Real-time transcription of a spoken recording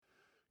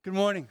Good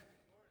morning.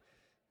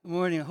 Good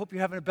morning. I hope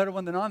you're having a better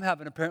one than I'm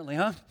having, apparently,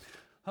 huh?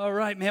 All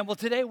right, man. Well,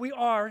 today we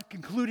are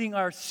concluding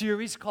our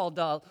series called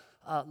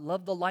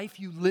Love the Life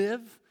You Live.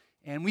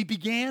 And we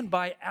began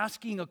by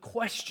asking a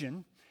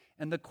question.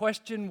 And the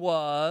question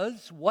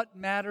was, what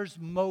matters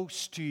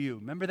most to you?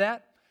 Remember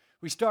that?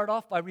 We start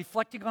off by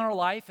reflecting on our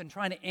life and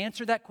trying to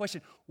answer that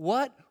question.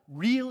 What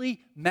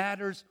really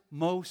matters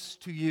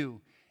most to you?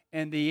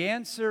 And the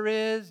answer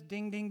is,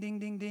 ding, ding, ding,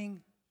 ding,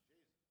 ding.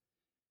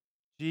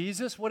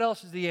 Jesus. What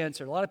else is the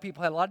answer? A lot of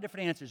people had a lot of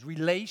different answers.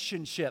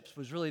 Relationships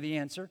was really the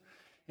answer.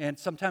 And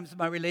sometimes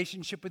my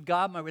relationship with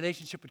God, my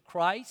relationship with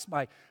Christ,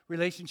 my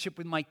relationship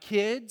with my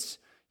kids,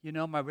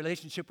 my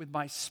relationship with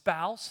my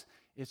spouse.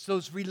 It's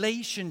those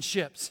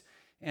relationships.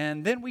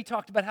 And then we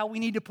talked about how we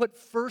need to put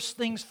first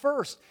things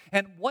first.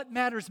 And what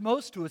matters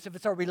most to us, if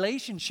it's our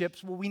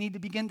relationships, well, we need to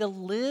begin to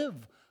live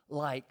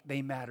like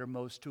they matter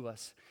most to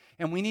us.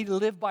 And we need to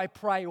live by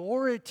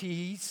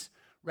priorities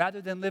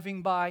rather than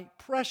living by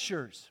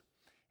pressures.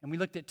 And we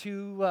looked at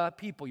two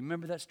people. You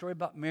remember that story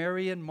about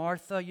Mary and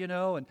Martha,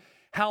 and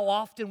how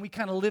often we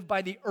kind of live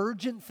by the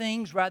urgent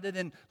things rather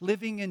than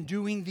living and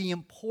doing the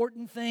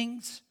important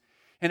things.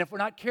 And if we're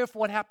not careful,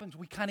 what happens?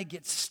 We kind of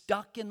get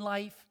stuck in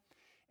life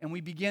and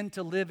we begin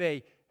to live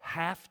a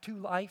have-to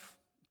life.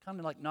 Kind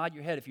of like nod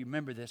your head if you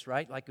remember this,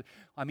 right?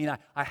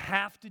 I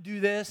have to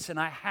do this and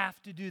I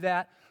have to do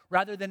that,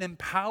 rather than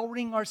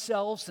empowering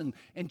ourselves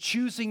and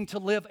choosing to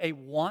live a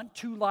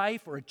want-to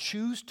life or a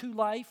choose-to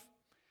life.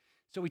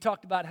 So we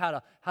talked about how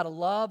to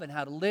love and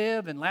how to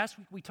live, and last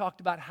week we talked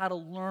about how to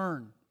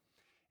learn.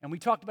 And we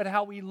talked about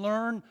how we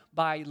learn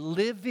by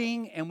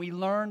living and we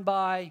learn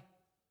by,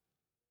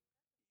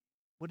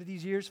 what are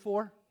these ears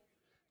for?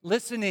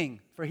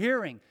 Listening, for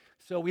hearing.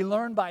 So we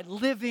learn by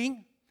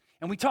living,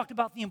 and we talked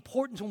about the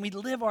importance when we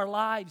live our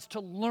lives to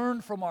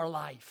learn from our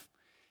life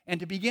and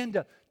to begin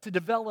to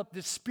develop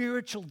this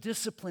spiritual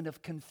discipline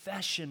of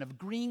confession, of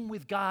agreeing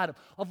with God,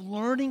 of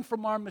learning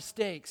from our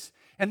mistakes.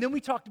 And then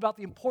we talked about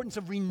the importance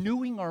of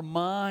renewing our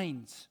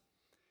minds.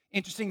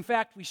 Interesting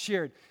fact we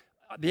shared.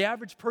 The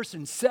average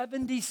person,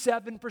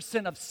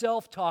 77% of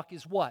self-talk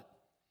is what?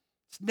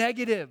 It's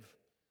negative.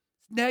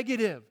 It's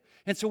negative.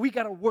 And so we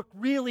got to work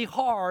really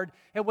hard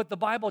at what the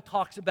Bible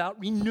talks about,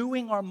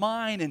 renewing our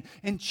mind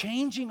and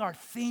changing our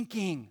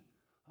thinking.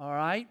 All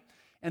right?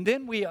 And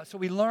then we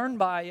learn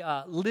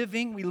by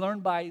living, we learn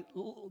by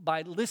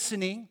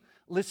listening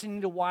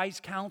to wise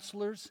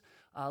counselors,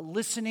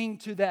 listening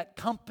to that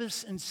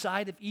compass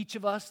inside of each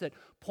of us that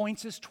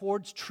points us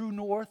towards true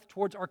north,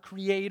 towards our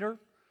Creator.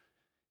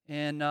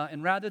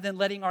 And rather than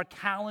letting our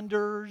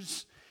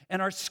calendars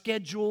and our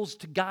schedules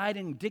to guide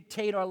and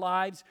dictate our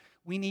lives,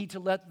 we need to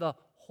let the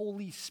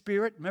Holy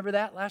Spirit, remember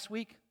that last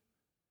week?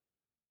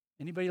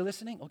 Anybody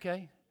listening?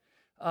 Okay.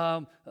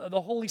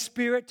 The Holy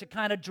Spirit to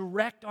kind of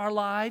direct our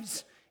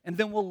lives, and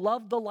then we'll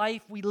love the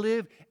life we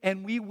live,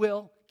 and we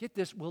will, get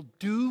this, we'll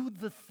do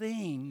the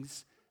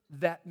things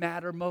that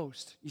matter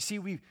most. You see,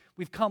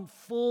 we've come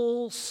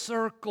full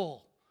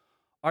circle.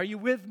 Are you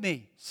with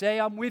me? Say,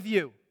 I'm with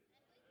you.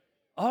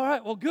 All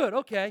right, well, good,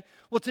 okay.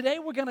 Well, today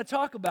we're going to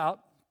talk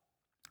about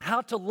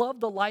how to love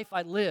the life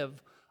I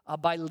live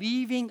by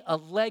leaving a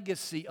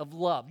legacy of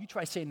love. You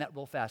try saying that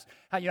real fast.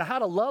 How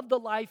to love the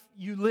life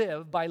you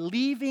live by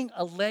leaving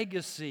a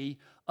legacy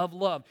of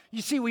love.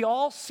 You see, we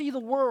all see the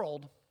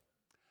world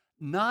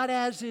not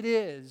as it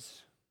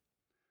is,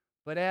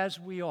 but as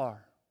we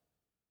are,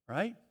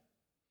 right?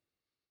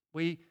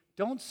 We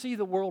don't see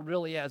the world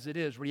really as it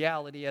is,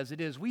 reality as it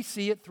is. We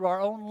see it through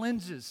our own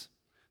lenses,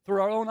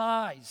 through our own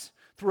eyes,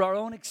 through our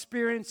own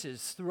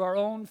experiences, through our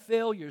own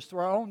failures, through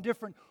our own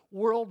different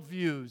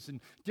worldviews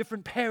and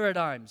different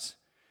paradigms.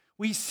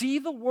 We see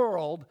the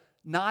world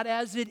not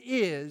as it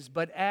is,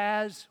 but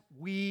as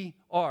we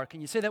are. Can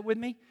you say that with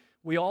me?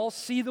 We all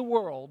see the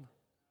world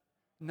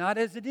not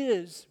as it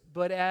is,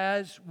 but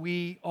as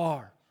we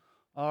are.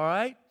 All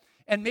right?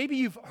 And maybe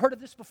you've heard of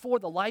this before,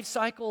 the life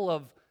cycle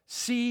of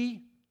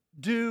see,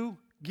 do,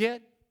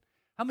 get.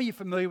 How many of you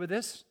are familiar with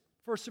this?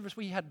 First service,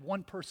 we had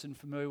one person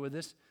familiar with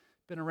this.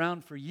 Been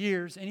around for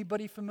years.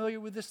 Anybody familiar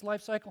with this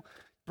life cycle?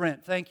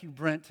 Brent, thank you,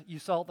 Brent. You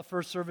saw it the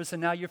first service,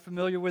 and now you're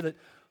familiar with it.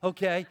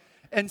 Okay.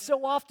 And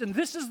so often,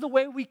 this is the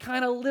way we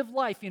kind of live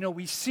life.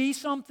 We see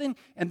something,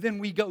 and then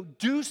we go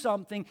do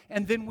something,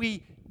 and then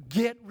we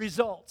get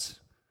results.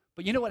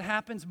 But you know what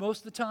happens most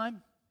of the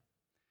time?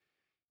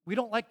 We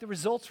don't like the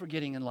results we're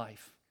getting in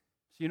life.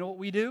 So you know what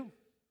we do?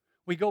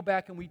 We go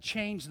back and we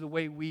change the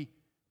way we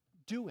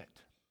do it.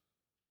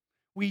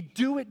 We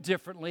do it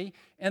differently,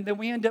 and then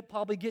we end up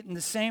probably getting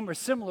the same or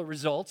similar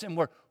results, and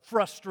we're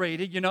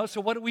frustrated,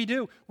 So what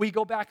do? We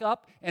go back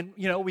up, and,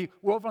 we're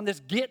over on this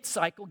get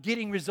cycle,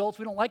 getting results.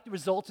 We don't like the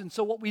results, and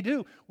so what we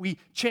do, we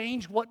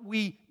change what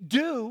we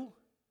do,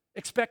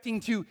 expecting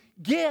to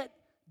get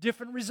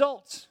different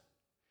results.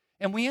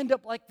 And we end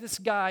up like this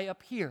guy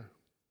up here.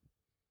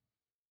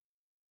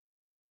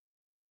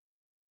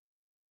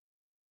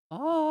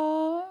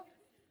 Oh,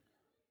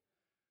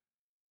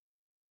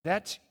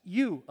 that's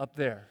you up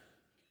there.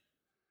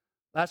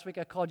 Last week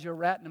I called you a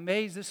rat in a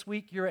maze. This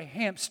week you're a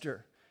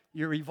hamster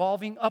You're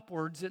evolving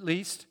upwards, at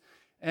least.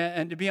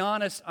 And to be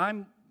honest,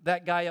 I'm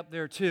that guy up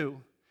there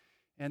too.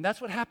 And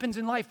that's what happens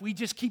in life. We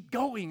just keep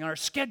going, our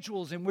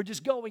schedules, and we're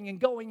just going and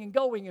going and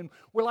going. And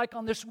we're like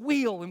on this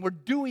wheel, and we're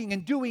doing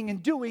and doing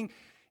and doing.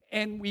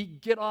 And we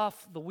get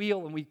off the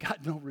wheel, and we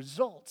got no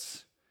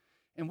results.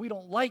 And we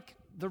don't like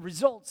the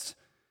results.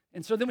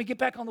 And so then we get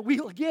back on the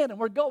wheel again, and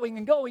we're going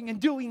and going and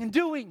doing and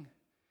doing.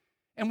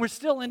 And we're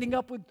still ending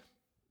up with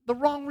the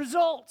wrong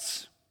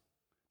results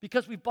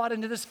because we've bought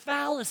into this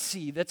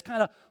fallacy that's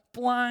kind of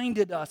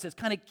blinded us. It's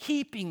kind of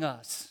keeping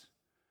us.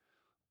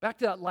 Back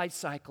to that life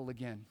cycle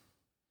again.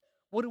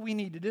 What do we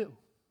need to do?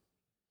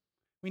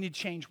 We need to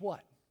change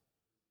what?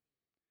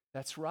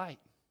 That's right.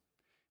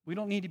 We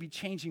don't need to be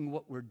changing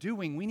what we're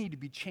doing. We need to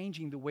be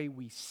changing the way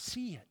we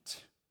see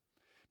it.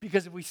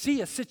 Because if we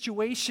see a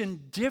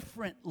situation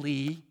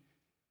differently,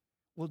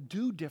 we'll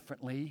do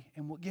differently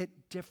and we'll get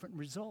different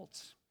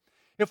results.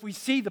 If we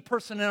see the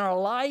person in our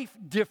life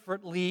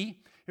differently,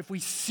 if we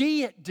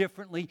see it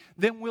differently,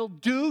 then we'll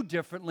do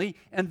differently,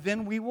 and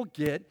then we will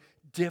get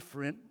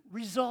different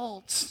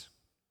results.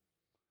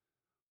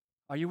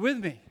 Are you with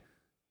me?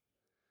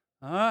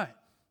 All right.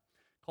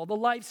 Called the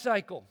life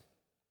cycle.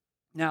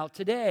 Now,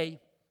 today,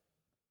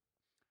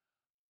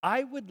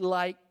 I would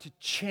like to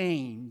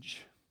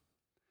change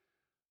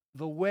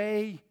the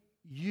way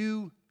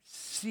you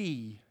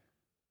see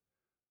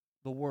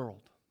the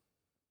world.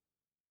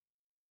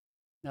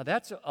 Now,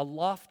 that's a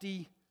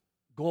lofty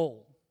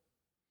goal,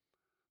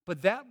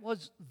 but that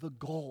was the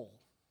goal.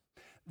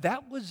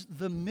 That was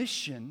the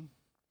mission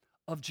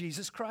of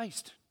Jesus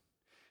Christ.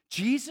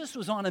 Jesus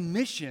was on a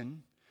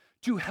mission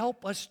to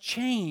help us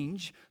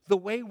change the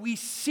way we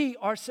see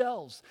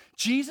ourselves.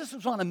 Jesus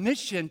was on a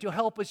mission to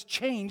help us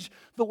change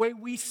the way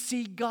we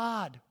see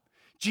God.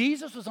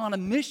 Jesus was on a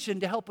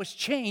mission to help us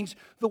change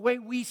the way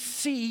we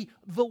see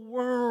the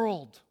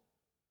world.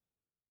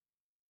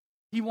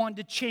 He wanted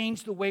to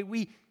change the way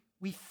we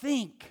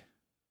think.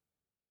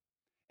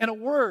 And a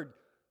word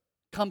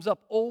comes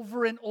up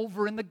over and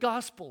over in the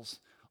Gospels.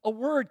 A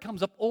word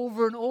comes up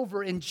over and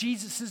over in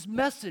Jesus'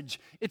 message.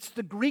 It's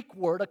the Greek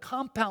word, a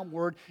compound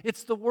word.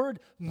 It's the word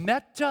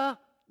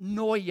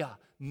metanoia.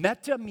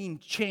 Meta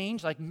means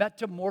change, like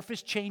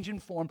metamorphosis, change in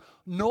form.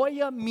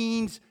 Noia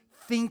means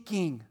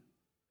thinking.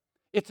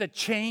 It's a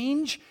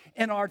change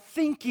in our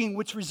thinking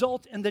which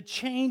results in the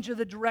change of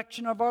the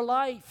direction of our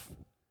life.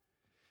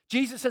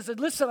 Jesus says,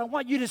 listen, I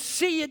want you to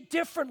see it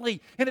differently.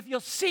 And if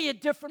you'll see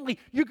it differently,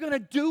 you're going to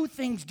do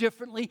things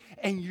differently,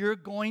 and you're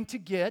going to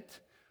get,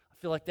 I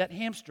feel like that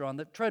hamster on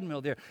the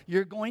treadmill there,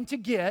 you're going to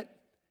get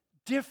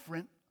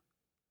different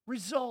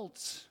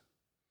results.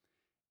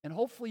 And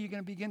hopefully you're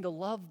going to begin to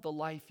love the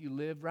life you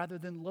live rather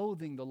than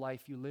loathing the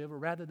life you live, or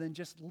rather than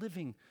just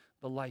living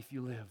the life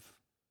you live.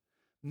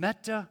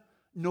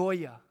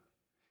 Metanoia.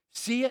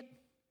 See it,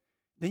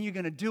 then you're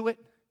going to do it,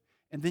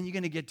 and then you're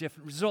going to get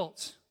different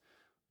results.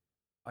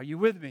 Are you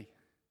with me?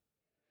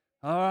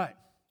 All right.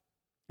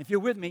 If you're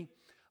with me,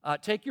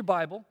 take your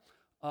Bible,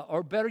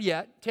 or better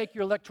yet, take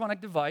your electronic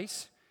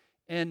device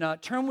and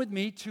turn with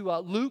me to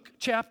Luke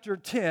chapter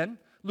 10.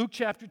 Luke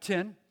chapter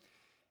 10.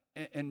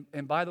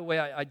 And by the way,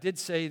 I did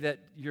say that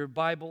your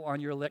Bible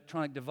on your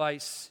electronic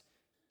device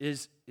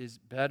is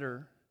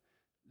better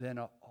than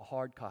a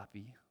hard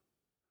copy.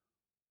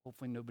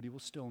 Hopefully nobody will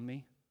stone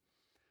me.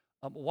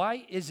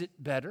 Why is it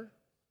better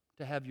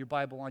to have your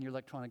Bible on your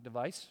electronic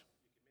device?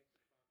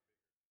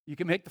 You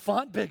can make the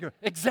font bigger.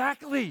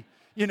 Exactly.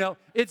 You know,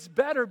 it's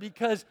better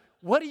because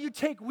what do you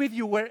take with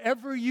you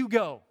wherever you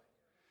go?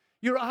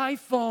 Your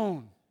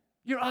iPhone.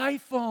 Your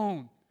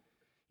iPhone.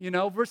 You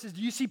know, versus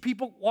do you see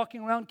people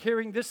walking around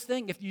carrying this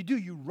thing? If you do,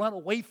 you run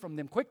away from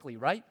them quickly,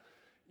 right?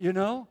 You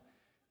know,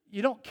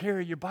 you don't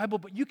carry your Bible,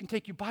 but you can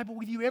take your Bible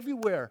with you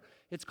everywhere.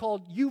 It's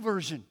called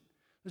YouVersion.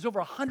 There's over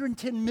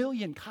 110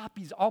 million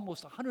copies,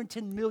 almost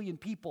 110 million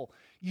people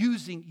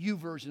using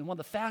YouVersion, one of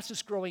the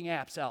fastest growing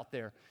apps out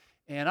there.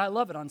 And I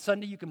love it. On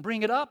Sunday, you can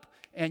bring it up,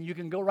 and you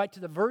can go right to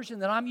the version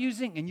that I'm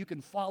using, and you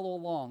can follow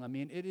along. I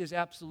mean, it is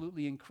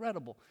absolutely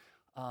incredible.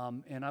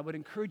 And I would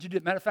encourage you to do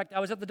it. Matter of fact, I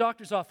was at the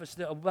doctor's office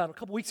about a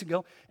couple weeks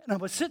ago, and I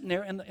was sitting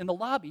there in the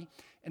lobby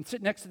and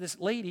sitting next to this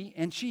lady,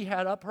 and she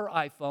had up her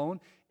iPhone,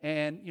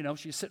 and, you know,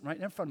 she was sitting right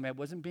in front of me. I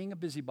wasn't being a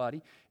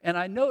busybody. And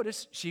I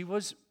noticed she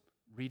was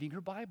reading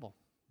her Bible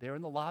there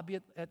in the lobby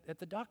at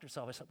the doctor's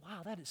office. I said,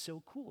 wow, that is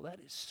so cool. That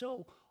is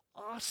so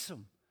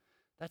awesome.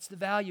 That's the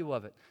value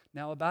of it.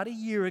 Now, about a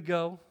year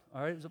ago,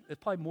 all right, it's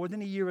probably more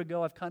than a year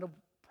ago, I've kind of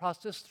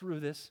processed through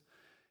this.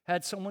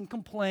 Had someone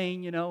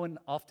complain, you know, and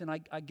often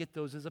I get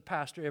those as a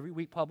pastor every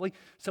week probably.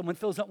 Someone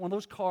fills out one of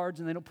those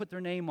cards and they don't put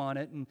their name on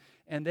it.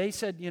 And they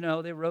said, you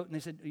know, they wrote and they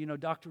said, you know,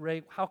 Dr.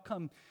 Ray, how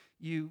come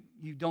you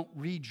don't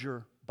read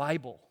your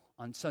Bible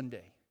on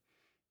Sunday,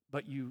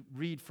 but you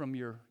read from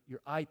your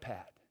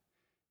iPad?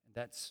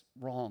 That's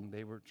wrong,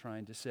 they were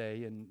trying to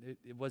say, and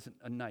it wasn't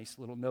a nice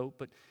little note,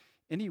 but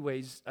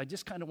anyways, I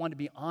just kind of want to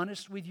be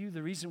honest with you.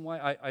 The reason why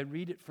I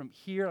read it from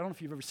here, I don't know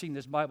if you've ever seen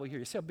this Bible here.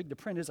 You see how big the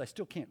print is? I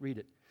still can't read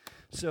it.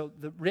 So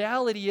the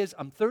reality is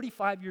I'm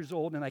 35 years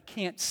old and I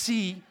can't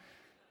see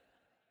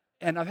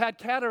And I've had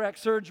cataract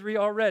surgery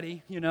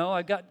already.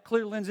 I've got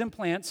clear lens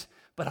implants,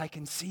 but I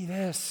can see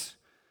this.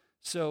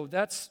 So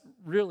that's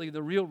really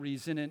the real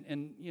reason.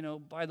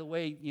 And by the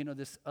way,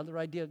 this other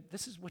idea,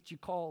 this is what you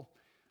call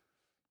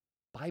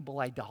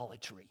Bible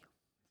idolatry,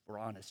 if we're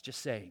honest,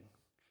 just saying.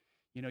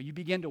 You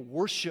begin to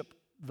worship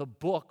the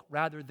book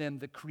rather than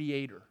the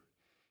creator.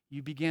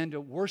 You begin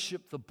to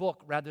worship the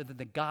book rather than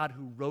the God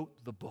who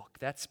wrote the book.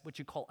 That's what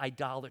you call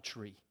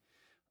idolatry.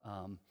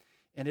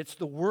 And it's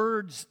the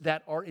words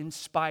that are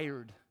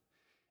inspired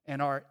and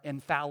are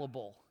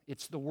infallible.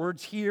 It's the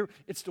words here,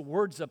 it's the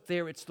words up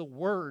there, it's the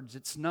words,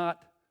 it's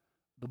not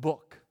the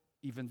book.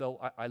 Even though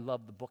I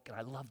love the book and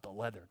I love the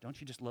leather. Don't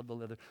you just love the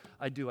leather?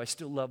 I do. I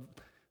still love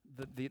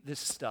this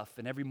stuff.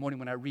 And every morning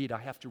when I read, I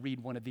have to read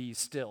one of these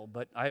still.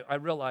 But I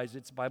realize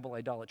it's Bible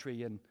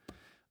idolatry and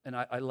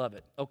I love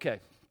it. Okay.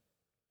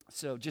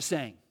 So just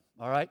saying.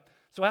 All right.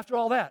 So after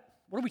all that,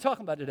 what are we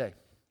talking about today?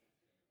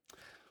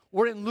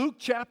 We're in Luke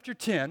chapter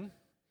 10.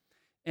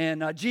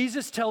 And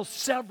Jesus tells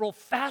several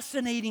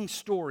fascinating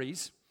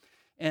stories.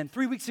 And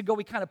 3 weeks ago,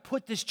 we kind of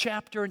put this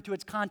chapter into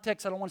its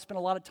context. I don't want to spend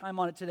a lot of time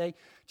on it today,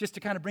 just to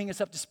kind of bring us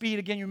up to speed.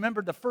 Again, you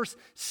remember the first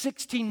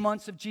 16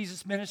 months of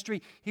Jesus'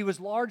 ministry, he was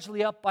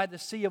largely up by the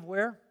Sea of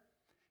where?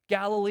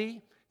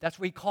 Galilee. That's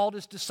where he called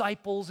his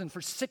disciples. And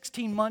for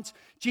 16 months,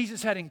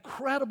 Jesus had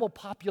incredible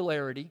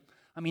popularity.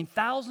 I mean,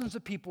 thousands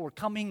of people were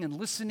coming and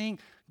listening.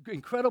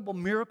 Incredible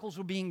miracles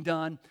were being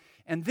done.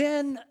 And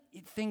then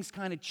things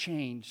kind of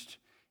changed.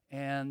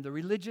 And the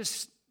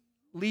religious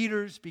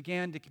leaders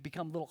began to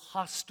become a little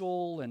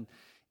hostile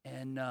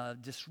and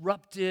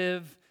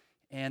disruptive.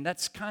 And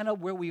that's kind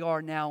of where we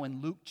are now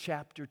in Luke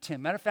chapter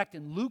 10. Matter of fact,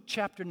 in Luke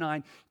chapter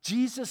 9,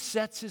 Jesus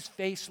sets his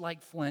face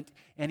like flint,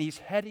 and he's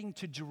heading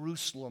to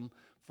Jerusalem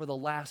for the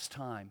last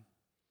time.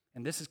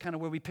 And this is kind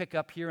of where we pick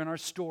up here in our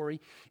story.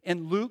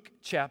 In Luke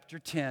chapter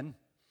 10,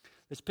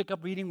 let's pick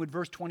up reading with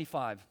verse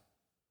 25.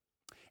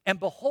 And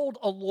behold,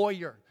 a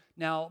lawyer.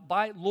 Now,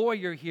 by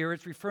lawyer here,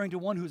 it's referring to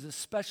one who's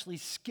especially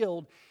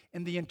skilled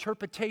in the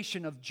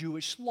interpretation of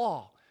Jewish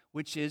law,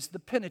 which is the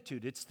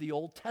Pentateuch. It's the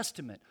Old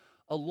Testament.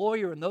 A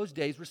lawyer in those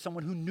days was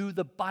someone who knew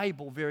the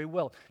Bible very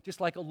well, just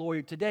like a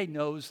lawyer today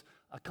knows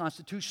a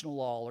constitutional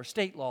law or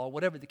state law or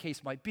whatever the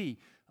case might be.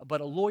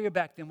 But a lawyer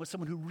back then was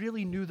someone who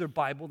really knew their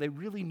Bible. They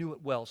really knew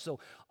it well. So,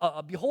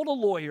 behold, a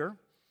lawyer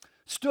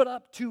stood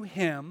up to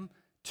him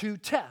to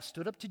test,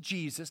 stood up to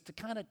Jesus to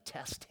kind of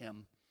test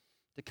him,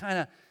 to kind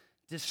of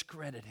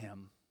discredit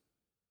him,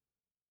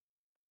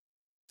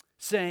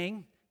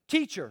 saying,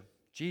 Teacher,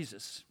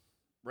 Jesus,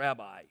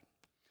 Rabbi,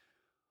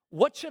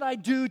 what should I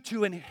do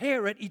to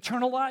inherit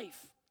eternal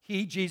life?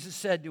 He, Jesus,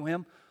 said to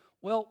him,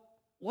 well,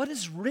 what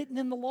is written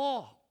in the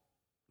law?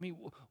 I mean,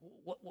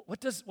 what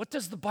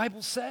does the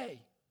Bible say?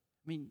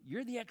 I mean,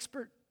 you're the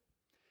expert.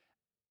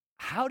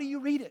 How do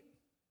you read it?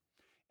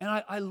 And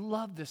I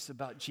love this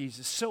about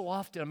Jesus so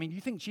often. I mean,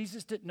 you think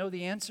Jesus didn't know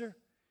the answer?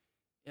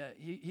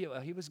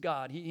 He was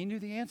God. He knew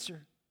the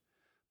answer.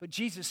 But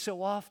Jesus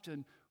so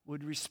often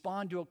would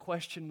respond to a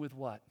question with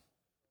what?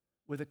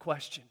 With a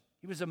question.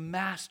 He was a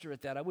master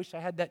at that. I wish I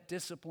had that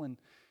discipline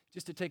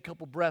just to take a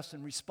couple breaths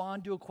and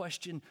respond to a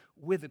question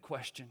with a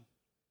question.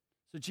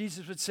 So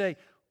Jesus would say,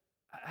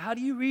 how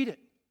do you read it?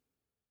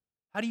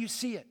 How do you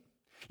see it?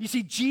 You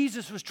see,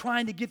 Jesus was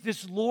trying to get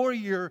this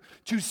lawyer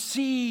to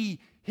see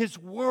his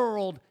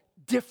world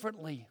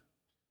differently.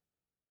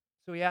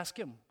 So he asked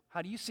him,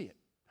 how do you see it?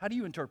 How do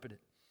you interpret it?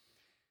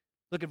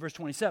 Look at verse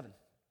 27.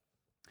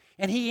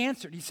 And he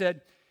answered, he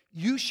said,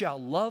 you shall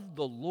love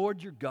the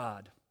Lord your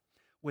God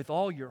with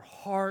all your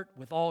heart,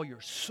 with all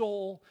your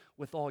soul,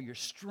 with all your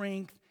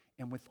strength,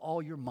 and with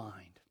all your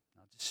mind.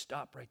 Now just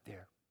stop right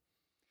there.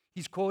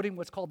 He's quoting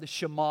what's called the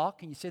Shema.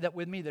 Can you say that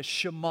with me? The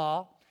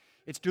Shema.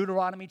 It's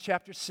Deuteronomy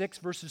chapter 6,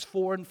 verses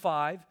 4 and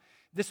 5.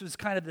 This was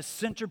kind of the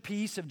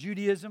centerpiece of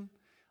Judaism.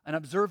 An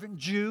observant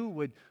Jew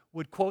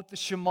would quote the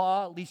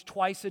Shema at least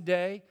twice a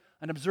day.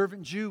 An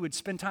observant Jew would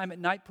spend time at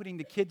night putting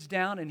the kids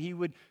down, and he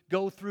would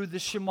go through the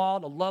Shema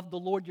to love the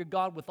Lord your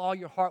God with all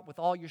your heart, with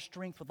all your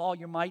strength, with all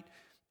your might,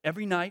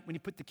 every night when you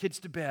put the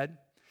kids to bed.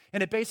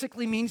 And it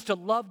basically means to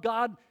love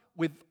God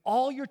with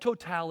all your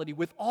totality,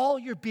 with all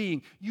your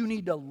being. You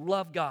need to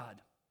love God.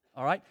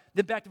 All right?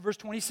 Then back to verse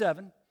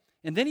 27.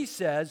 And then he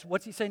says,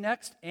 what's he say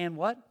next? And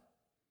what?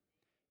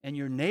 And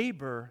your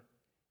neighbor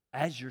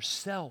as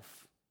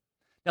yourself.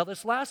 Now,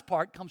 this last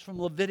part comes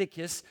from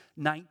Leviticus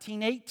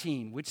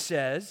 19:18, which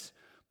says,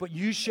 but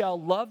you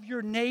shall love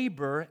your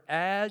neighbor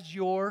as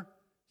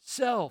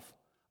yourself.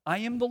 I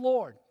am the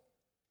Lord.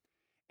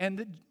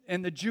 And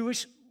the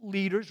Jewish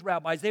leaders,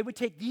 rabbis, they would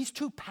take these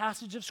two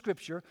passages of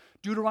Scripture,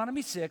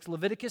 Deuteronomy 6,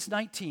 Leviticus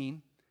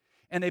 19,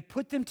 and they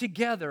put them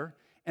together,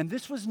 and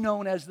this was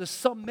known as the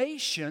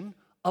summation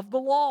of the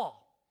law,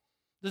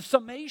 the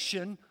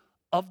summation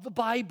of the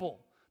Bible,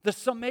 the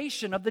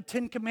summation of the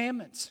Ten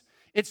Commandments.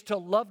 It's to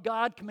love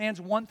God, commands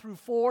 1 through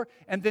 4,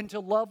 and then to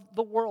love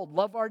the world,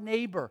 love our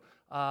neighbor,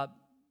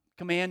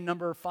 command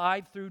number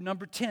 5 through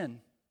number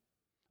 10.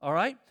 All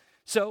right?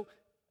 So,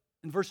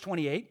 in verse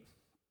 28,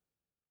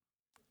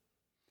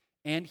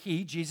 and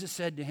he, Jesus,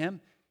 said to him,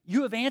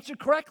 you have answered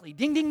correctly.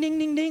 Ding, ding, ding,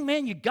 ding, ding,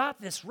 man, you got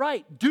this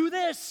right. Do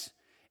this,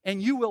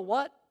 and you will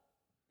what?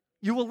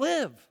 You will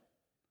live.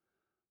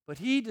 But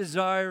he,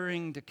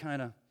 desiring to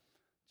kind of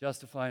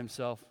justify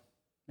himself,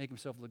 make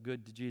himself look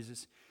good to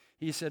Jesus,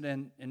 he said,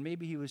 and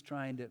maybe he was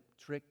trying to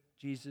trick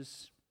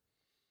Jesus.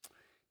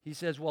 He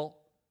says, well,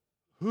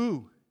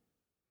 who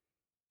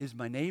is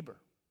my neighbor?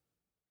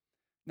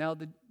 Now,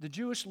 the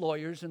Jewish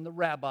lawyers and the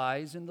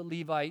rabbis and the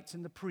Levites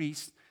and the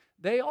priests,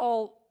 they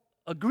all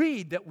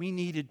agreed that we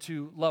needed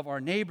to love our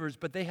neighbors,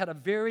 but they had a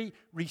very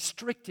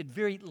restricted,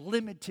 very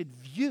limited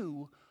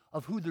view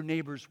of who their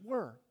neighbors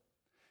were.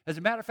 As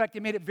a matter of fact, they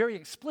made it very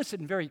explicit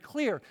and very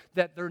clear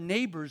that their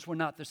neighbors were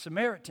not the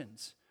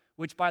Samaritans,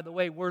 which, by the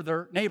way, were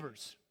their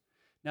neighbors.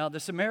 Now, the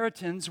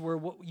Samaritans were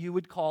what you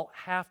would call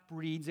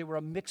half-breeds. They were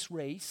a mixed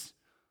race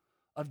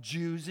of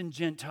Jews and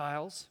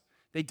Gentiles.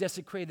 They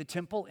desecrated the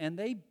temple, and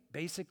they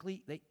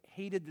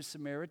hated the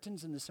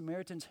Samaritans, and the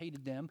Samaritans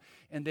hated them,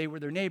 and they were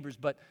their neighbors.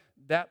 But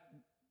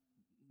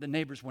the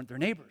neighbors weren't their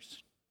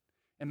neighbors.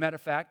 As a matter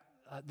of fact,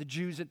 the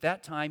Jews at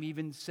that time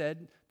even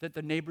said that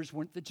the neighbors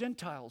weren't the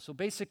Gentiles. So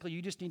basically,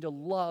 you just need to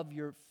love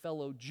your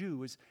fellow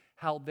Jew, is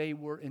how they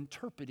were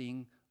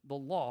interpreting the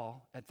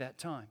law at that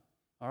time.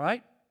 All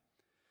right?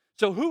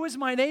 So who is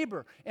my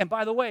neighbor? And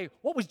by the way,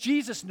 what was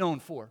Jesus known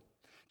for?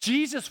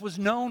 Jesus was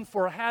known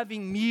for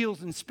having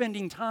meals and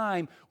spending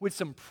time with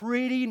some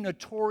pretty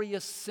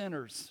notorious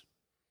sinners.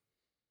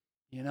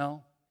 You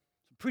know,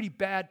 some pretty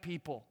bad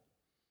people,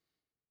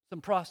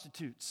 some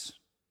prostitutes,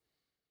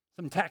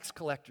 some tax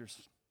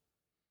collectors.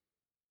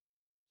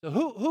 So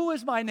who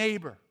is my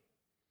neighbor?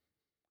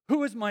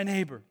 Who is my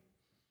neighbor?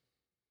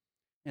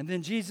 And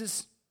then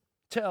Jesus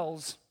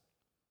tells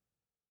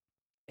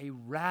a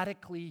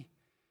radically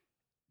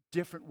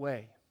different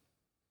way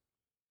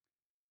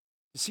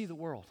to see the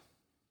world.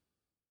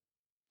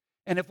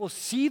 And if we'll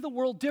see the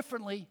world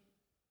differently,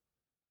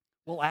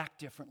 we'll act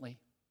differently.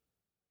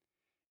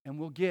 And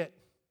we'll get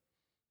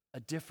a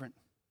different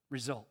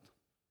result.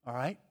 All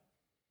right?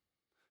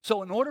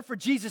 So in order for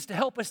Jesus to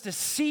help us to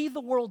see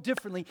the world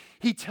differently,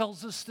 he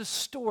tells us this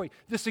story,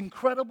 this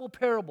incredible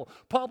parable,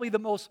 probably the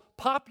most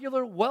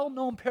popular,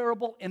 well-known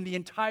parable in the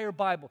entire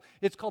Bible.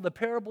 It's called the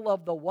parable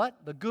of the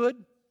what? The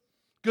Good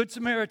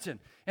Samaritan.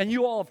 And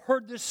you all have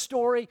heard this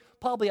story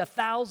probably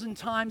 1,000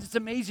 times. It's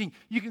amazing.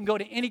 You can go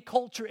to any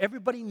culture.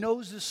 Everybody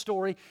knows this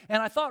story.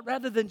 And I thought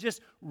rather than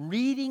just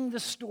reading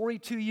the story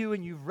to you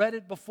and you've read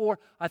it before,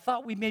 I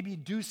thought we'd maybe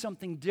do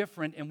something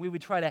different and we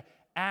would try to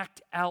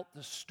act out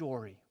the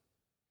story.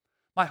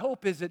 My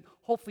hope is that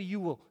hopefully you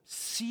will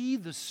see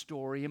the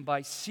story, and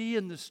by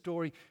seeing the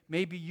story,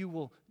 maybe you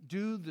will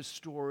do the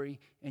story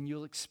and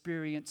you'll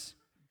experience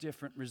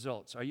different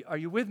results. Are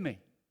you with me?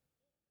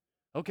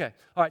 Okay.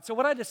 All right. So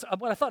what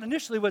I thought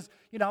initially was,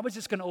 I was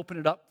just going to open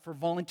it up for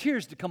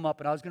volunteers to come up,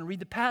 and I was going to read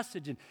the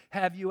passage and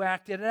have you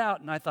act it out.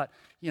 And I thought,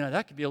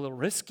 that could be a little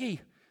risky.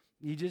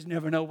 You just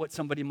never know what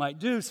somebody might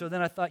do. So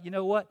then I thought, you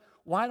know what?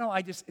 Why don't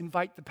I just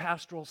invite the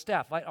pastoral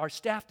staff, our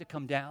staff, to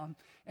come down,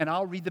 and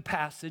I'll read the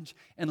passage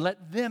and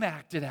let them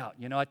act it out.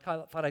 I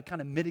thought I'd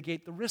kind of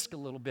mitigate the risk a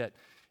little bit.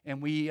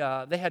 And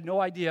they had no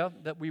idea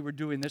that we were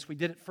doing this. We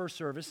did it first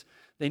service.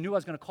 They knew I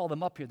was going to call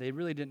them up here. They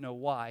really didn't know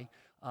why.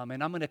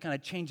 And I'm going to kind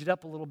of change it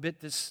up a little bit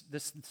this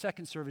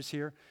second service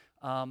here,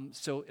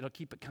 so it'll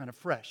keep it kind of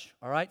fresh.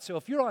 All right? So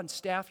if you're on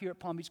staff here at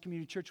Palm Beach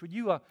Community Church, would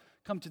you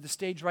come to the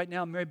stage right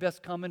now? Mary Beth's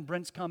coming,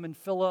 Brent's coming,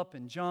 Philip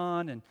and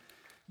John, and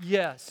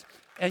yes.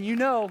 And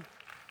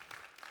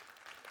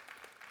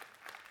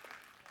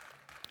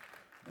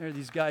there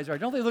these guys are.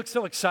 Don't they look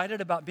so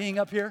excited about being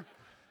up here?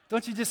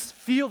 Don't you just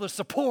feel the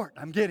support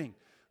I'm getting?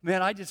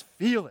 Man, I just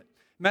feel it.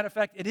 Matter of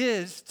fact,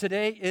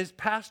 today is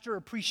Pastor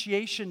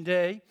Appreciation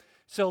Day.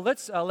 So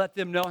let's let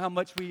them know how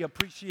much we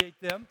appreciate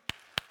them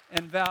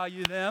and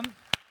value them.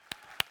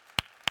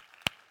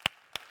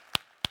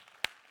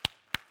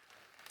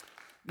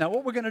 Now,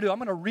 what we're going to do, I'm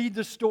going to read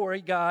the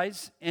story,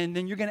 guys, and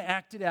then you're going to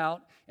act it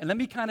out. And let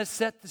me kind of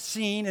set the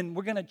scene, and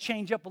we're going to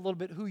change up a little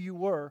bit who you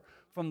were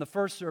from the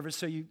first service,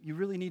 so you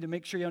really need to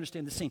make sure you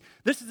understand the scene.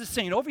 This is the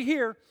scene. Over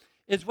here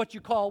is what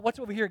you call, what's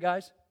over here,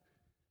 guys?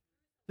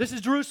 This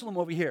is Jerusalem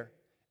over here.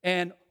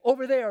 And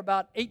over there,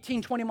 about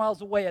 18, 20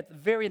 miles away at the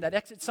very end, that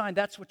exit sign,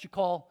 that's what you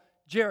call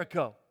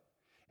Jericho.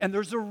 And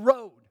there's a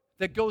road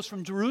that goes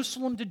from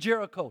Jerusalem to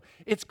Jericho.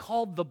 It's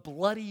called the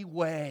Bloody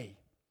Way.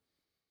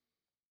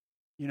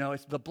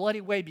 It's the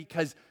Bloody Way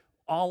because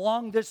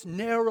along this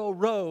narrow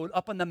road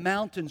up on the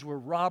mountains were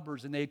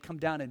robbers, and they'd come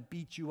down and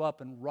beat you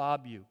up and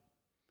rob you.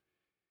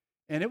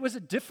 And it was a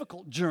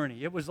difficult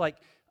journey. It was like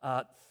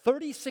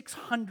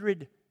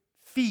 3,600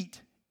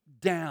 feet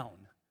down.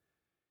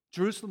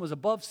 Jerusalem was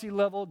above sea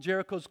level.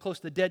 Jericho's close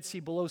to the Dead Sea,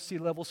 below sea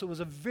level. So it was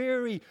a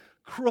very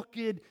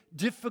crooked,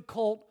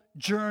 difficult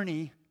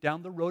journey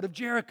down the road of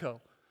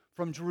Jericho,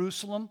 from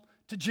Jerusalem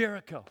to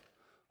Jericho.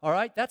 All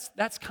right,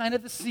 that's kind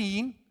of the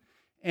scene.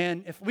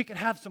 And if we could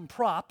have some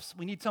props,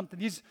 we need something.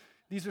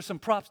 These are some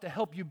props to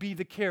help you be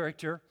the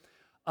character.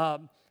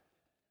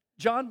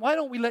 John, why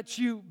don't we let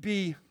you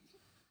be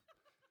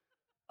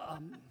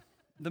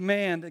the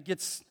man that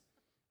gets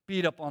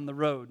beat up on the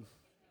road.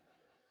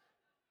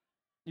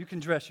 You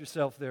can dress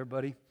yourself there,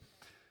 buddy.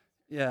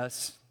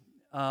 Yes.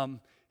 And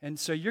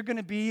so you're going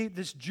to be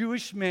this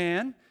Jewish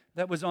man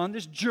that was on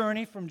this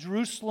journey from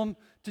Jerusalem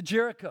to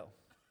Jericho.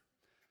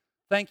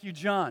 Thank you,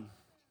 John.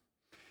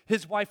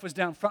 His wife was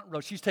down front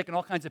row. She's taking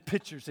all kinds of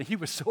pictures, and he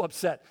was so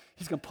upset.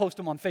 He's going to post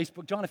them on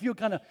Facebook. John, if you'll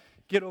kind of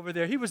get over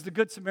there. He was the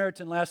Good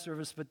Samaritan last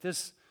service, but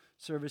this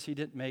service he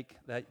didn't make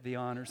the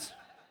honors.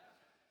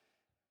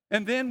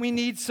 And then we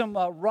need some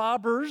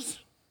robbers,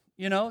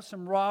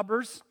 some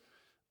robbers.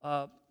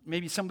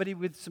 Maybe somebody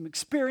with some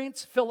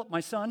experience. Philip,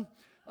 my son.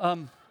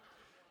 We're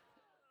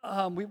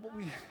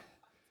going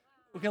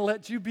to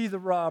let you be the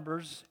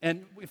robbers.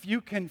 And if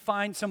you can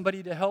find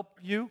somebody to help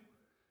you.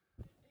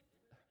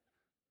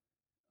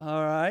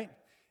 All right.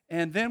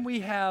 And then we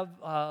have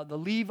the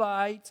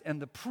Levites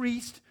and the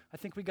priest. I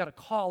think we got a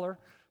caller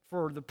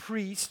for the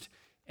priest.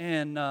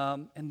 And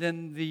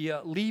then the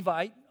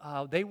Levite,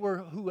 they were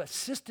who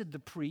assisted the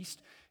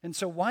priest. And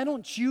so why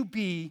don't you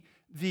be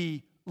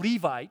the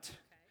Levite?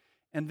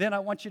 And then I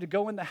want you to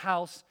go in the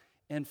house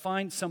and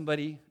find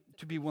somebody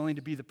to be willing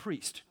to be the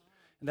priest.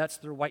 And that's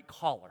their white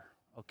collar,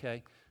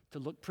 okay, to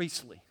look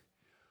priestly.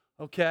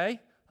 Okay?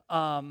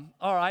 All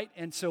right,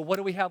 and so what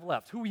do we have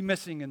left? Who are we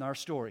missing in our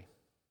story?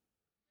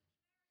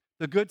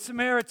 The Good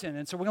Samaritan.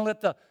 And so we're going to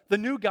let the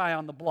new guy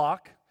on the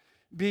block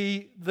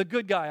be the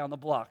good guy on the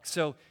block.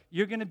 So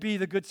you're going to be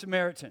the Good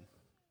Samaritan.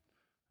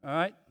 All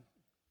right?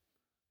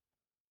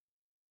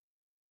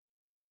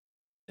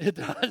 It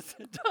does.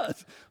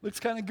 Looks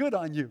kind of good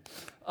on you.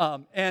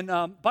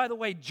 By the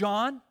way,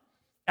 John,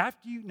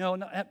 after you,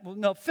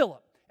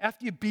 Philip,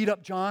 after you beat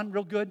up John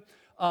real good,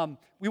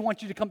 we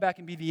want you to come back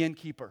and be the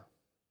innkeeper.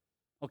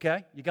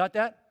 Okay? You got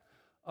that?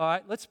 All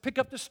right, let's pick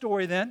up the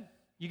story then.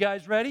 You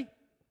guys ready?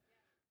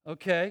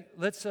 Okay,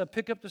 let's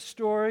pick up the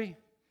story.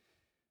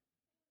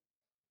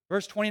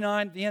 Verse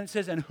 29, at the end it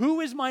says, and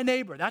who is my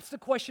neighbor? That's the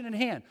question in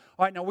hand.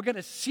 All right, now we're going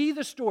to see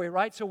the story,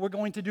 right? So we're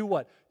going to do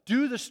what?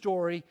 Do the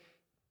story.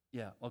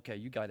 Yeah, okay,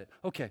 you got it.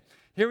 Okay,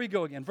 here we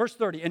go again. Verse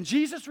 30, and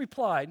Jesus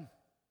replied,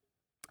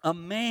 a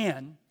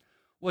man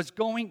was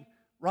going,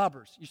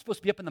 robbers, you're supposed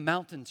to be up in the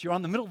mountains. You're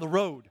on the middle of the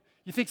road.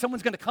 You think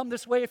someone's going to come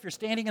this way if you're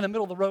standing in the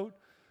middle of the road?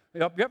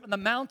 You're up in the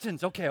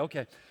mountains. Okay.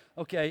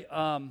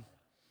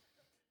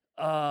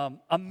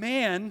 A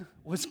man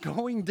was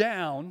going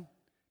down,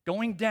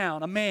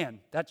 a man,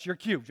 that's your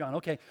cue, John,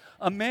 okay.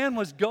 A man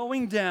was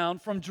going down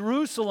from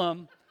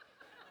Jerusalem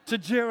to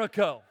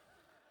Jericho.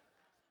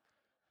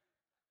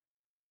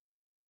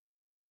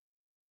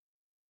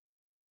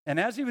 And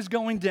as he was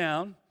going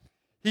down,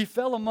 he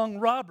fell among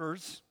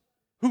robbers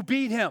who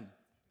beat him.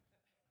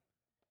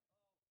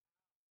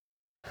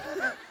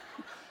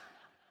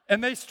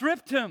 And they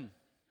stripped him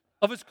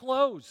of his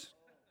clothes.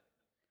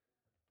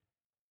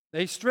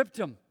 They stripped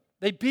him.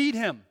 They beat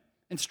him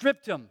and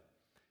stripped him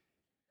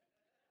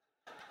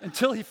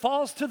until he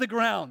falls to the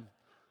ground.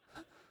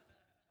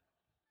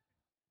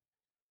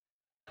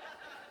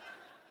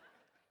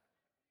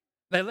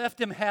 They left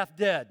him half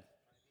dead.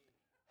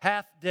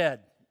 Half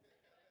dead.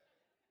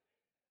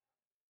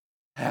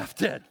 Half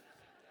dead.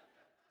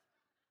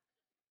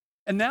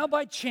 And now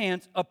by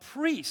chance, a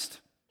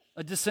priest,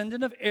 a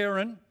descendant of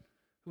Aaron,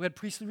 who had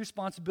priestly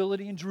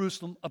responsibility in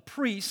Jerusalem, a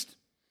priest,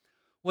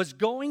 was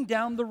going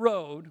down the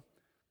road,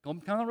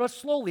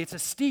 slowly. It's a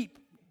steep,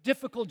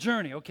 difficult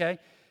journey, okay?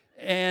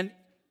 And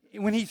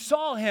when he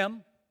saw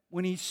him,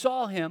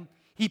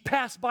 he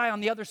passed by on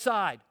the other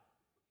side.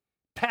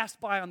 Passed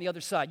by on the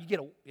other side.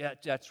 Yeah,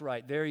 that's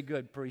right. Very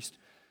good, priest.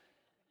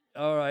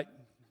 All right.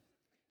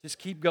 Just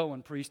keep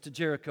going, priest, to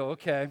Jericho.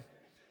 Okay.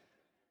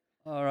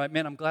 All right,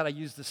 man, I'm glad I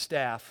used the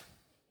staff.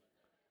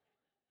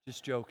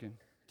 Just joking.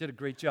 Did a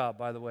great job,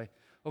 by the way.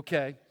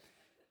 Okay.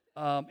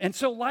 And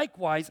so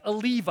likewise, a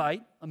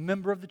Levite, a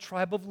member of the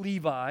tribe of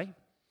Levi,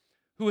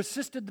 who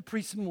assisted the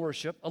priests in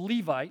worship, a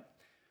Levite,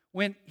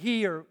 when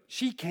he or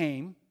she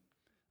came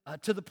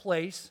to the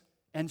place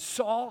and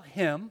saw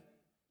him,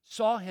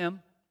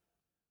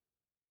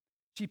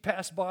 she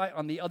passed by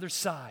on the other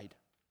side.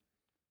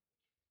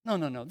 No.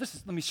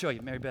 Let me show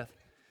you, Mary Beth.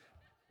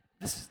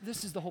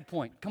 This is the whole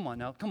point. Come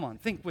on,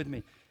 think with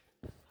me.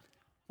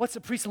 What's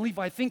the priest and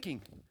Levi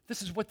thinking?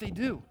 This is what they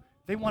do.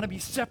 They want to be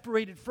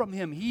separated from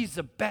him. He's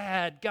a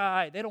bad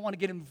guy. They don't want to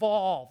get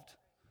involved.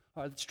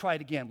 All right, let's try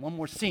it again. One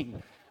more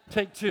scene.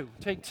 Take two,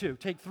 take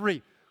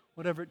three,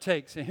 whatever it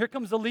takes. And here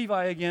comes the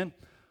Levi again.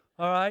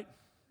 All right.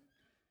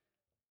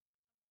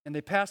 And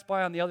they pass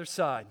by on the other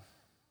side.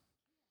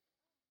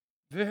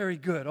 Very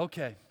good.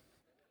 Okay.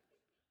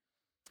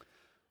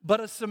 But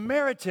a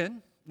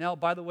Samaritan, now,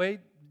 by the way,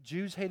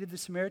 Jews hated the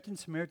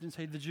Samaritans, Samaritans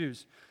hated the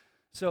Jews.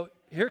 So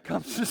here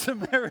comes the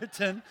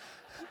Samaritan.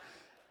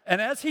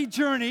 And as he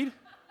journeyed,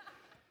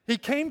 he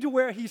came to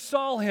where he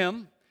saw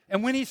him.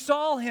 And when he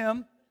saw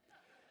him,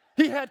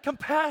 he had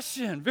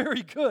compassion.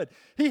 Very good.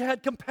 He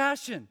had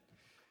compassion.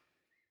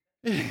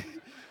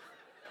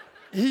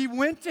 He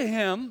went to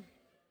him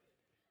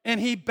and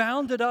he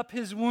bounded up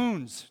his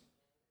wounds,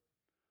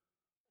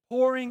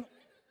 pouring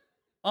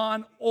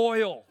on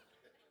oil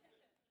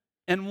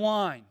and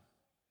wine.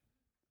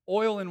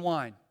 oil and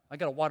wine. I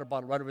got a water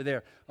bottle right over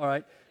there, all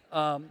right?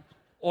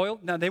 Oil,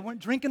 now they weren't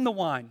drinking the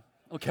wine,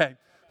 okay?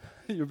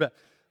 You're back.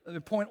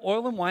 The point,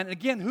 oil and wine. And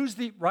again, who's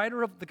the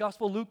writer of the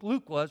Gospel of Luke?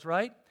 Luke was,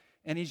 right?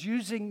 And he's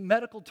using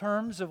medical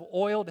terms of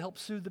oil to help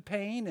soothe the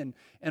pain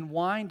and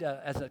wine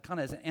as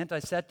an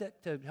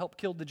antiseptic to help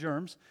kill the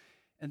germs.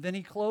 And then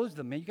he closed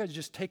them. Man, you guys are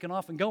just taking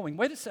off and going.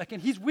 Wait a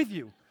second, he's with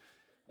you.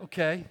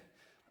 Okay.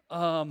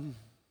 Then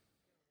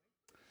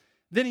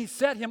he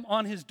set him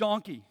on his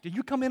donkey. Did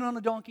you come in on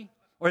a donkey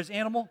or his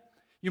animal?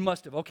 You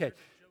must have. Okay.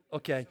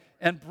 Okay.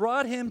 And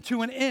brought him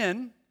to an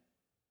inn.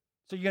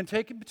 So you're going to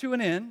take him to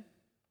an inn.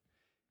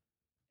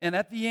 And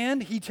at the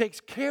end, he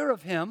takes care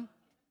of him.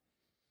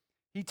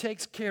 He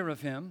takes care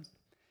of him.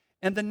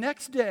 And the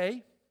next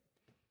day,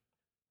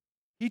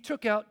 he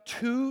took out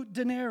 2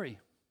 denarii,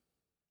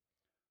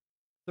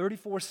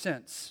 34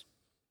 cents.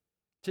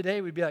 Today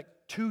would be like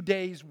 2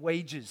 days'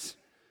 wages.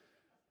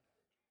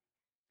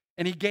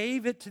 And he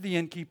gave it to the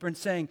innkeeper and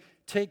saying,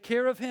 take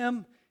care of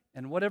him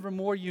and whatever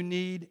more you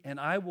need, and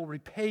I will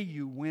repay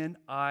you when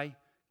I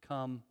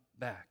come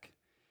back.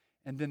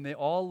 And then they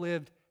all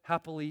lived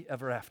happily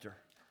ever after.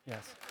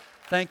 Yes.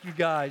 Thank you,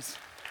 guys.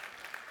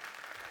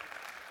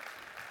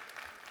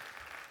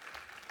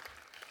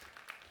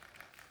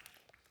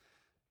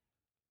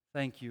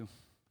 Thank you.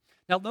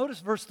 Now notice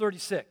verse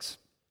 36.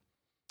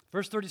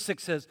 Verse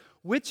 36 says,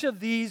 which of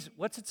these,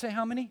 what's it say,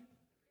 how many?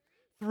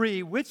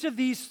 3. Which of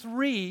these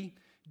 3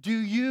 do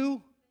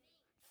you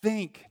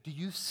think, do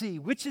you see?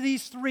 Which of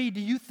these 3 do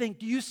you think,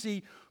 do you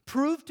see,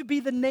 proved to be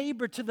the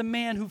neighbor to the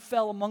man who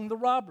fell among the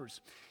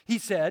robbers? He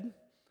said,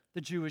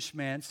 the Jewish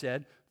man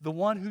said, the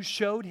one who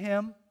showed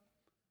him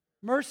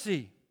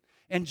mercy.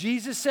 And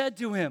Jesus said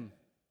to him,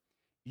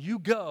 you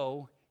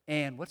go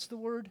and, what's the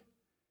word?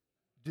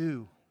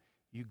 Do.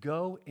 You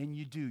go and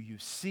you do. You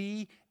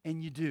see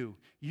and you do.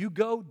 You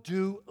go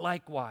do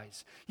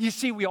likewise. You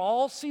see, we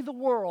all see the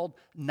world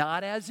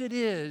not as it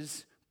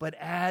is, but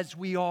as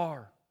we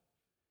are.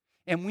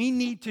 And we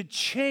need to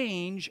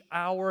change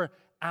our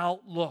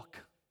outlook.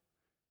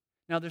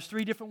 Now, there's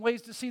 3 different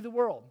ways to see the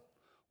world.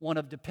 One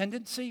of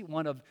dependency,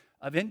 one of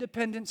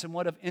independence, and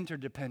one of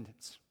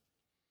interdependence.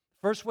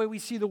 First way we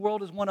see the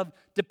world is one of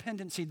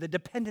dependency, the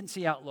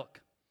dependency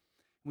outlook.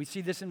 We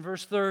see this in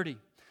verse 30.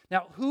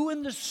 Now, who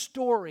in the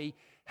story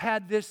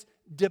had this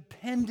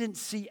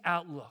dependency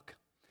outlook?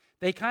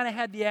 They kind of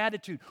had the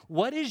attitude,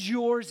 what is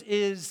yours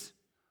is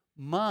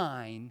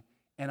mine,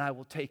 and I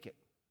will take it.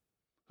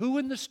 Who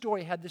in the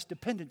story had this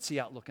dependency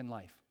outlook in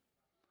life?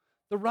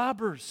 The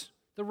robbers.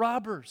 The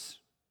robbers.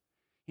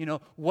 You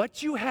know,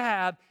 what you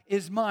have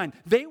is mine.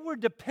 They were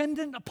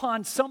dependent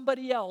upon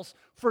somebody else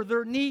for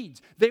their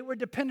needs. They were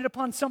dependent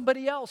upon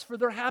somebody else for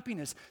their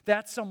happiness.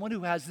 That's someone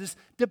who has this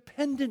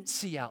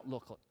dependency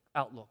outlook.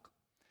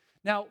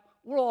 Now,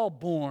 we're all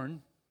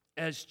born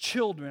as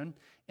children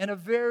in a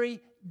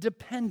very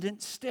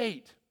dependent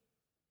state,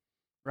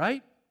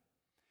 right?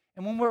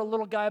 And when we're a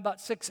little guy about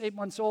 6, 8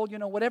 months old, you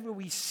know, whatever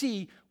we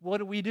see, what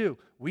do?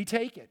 We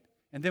take it.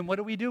 And then what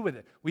do we do with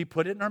it? We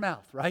put it in our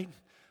mouth, right?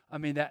 I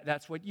mean,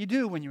 that's what you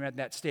do when you're in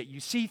that state. You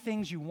see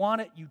things, you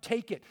want it, you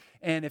take it.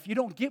 And if you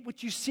don't get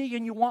what you see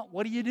and you want,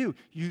 what do?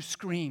 You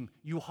scream,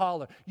 you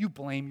holler, you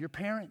blame your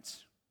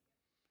parents.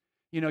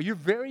 You know, you're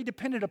very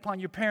dependent upon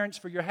your parents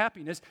for your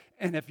happiness.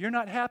 And if you're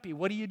not happy,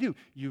 what do?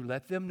 You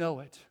let them know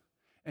it.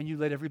 And you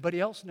let everybody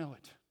else know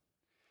it.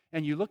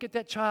 And you look at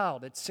that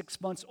child at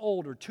 6 months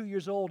old or 2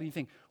 years old and you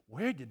think,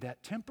 where did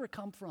that temper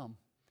come from?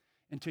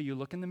 Until you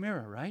look in the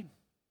mirror, right?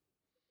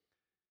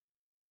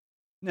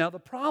 Now, the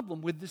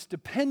problem with this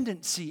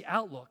dependency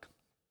outlook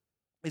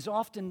is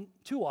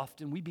too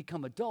often, we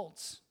become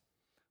adults,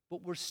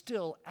 but we're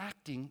still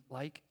acting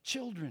like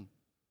children.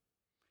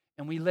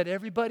 And we let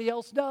everybody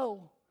else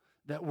know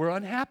that we're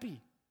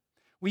unhappy.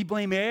 We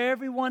blame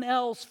everyone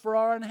else for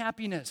our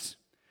unhappiness.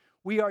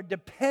 We are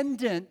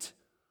dependent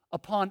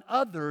upon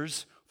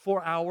others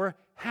for our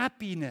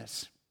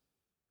happiness.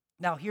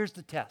 Now, here's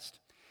the test.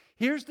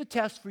 Here's the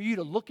test for you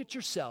to look at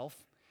yourself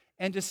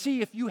and to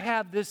see if you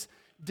have this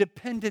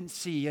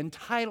dependency,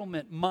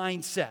 entitlement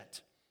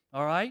mindset.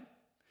 All right?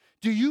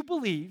 Do you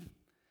believe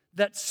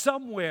that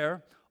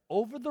somewhere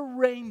over the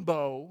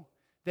rainbow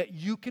that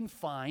you can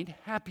find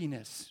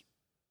happiness?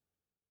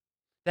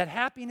 That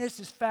happiness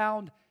is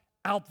found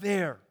out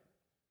there.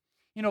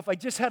 You know, if I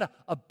just had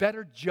a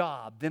better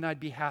job, then I'd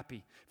be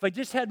happy. If I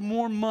just had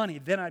more money,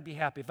 then I'd be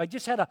happy. If I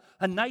just had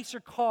a nicer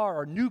car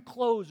or new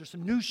clothes or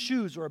some new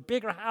shoes or a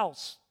bigger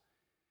house.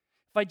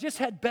 If I just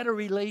had better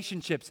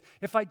relationships.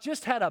 If I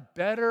just had a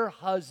better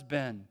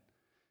husband,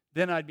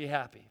 then I'd be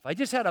happy. If I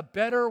just had a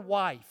better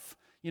wife,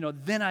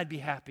 then I'd be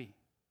happy.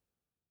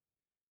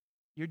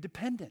 You're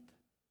dependent.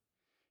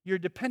 You're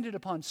dependent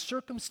upon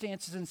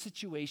circumstances and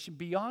situations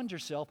beyond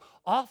yourself,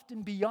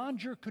 often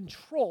beyond your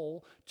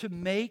control, to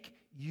make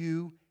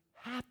you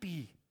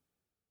happy.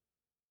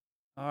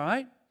 All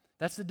right?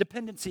 That's the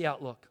dependency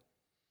outlook.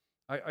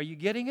 Are you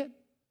getting it?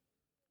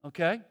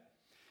 Okay.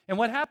 And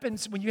what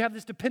happens when you have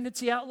this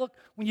dependency outlook?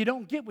 When you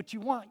don't get what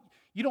you want,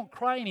 you don't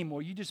cry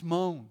anymore. You just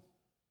moan.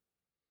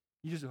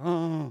 You just,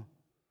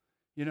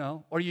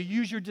 or you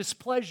use your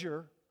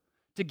displeasure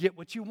to get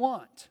what you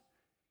want.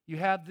 You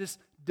have this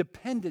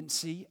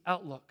dependency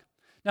outlook.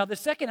 Now, the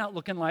second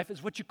outlook in life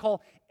is what you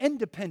call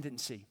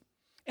independency.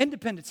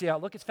 Independency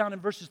outlook is found in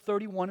verses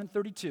 31 and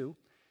 32.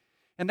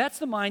 And that's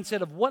the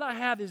mindset of what I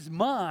have is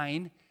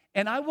mine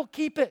and I will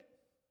keep it.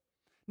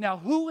 Now,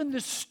 who in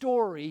the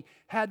story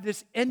had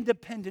this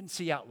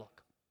independency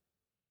outlook?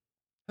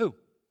 Who?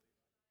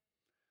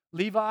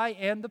 Levi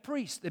and the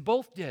priest. They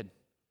both did.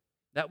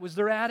 That was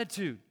their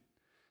attitude.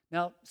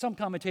 Now, some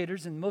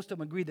commentators, and most of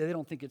them agree that they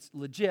don't think it's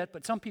legit,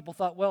 but some people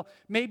thought, well,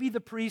 maybe the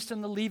priest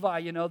and the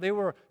Levi, they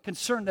were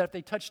concerned that if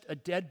they touched a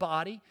dead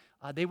body,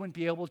 they wouldn't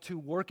be able to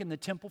work in the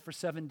temple for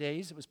 7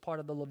 days. It was part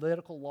of the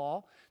Levitical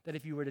law that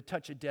if you were to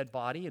touch a dead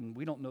body, and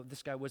we don't know,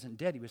 this guy wasn't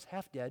dead, he was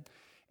half dead.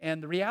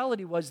 And the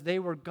reality was they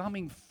were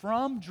coming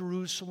from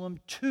Jerusalem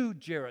to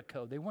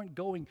Jericho. They weren't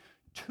going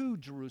to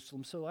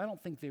Jerusalem, so I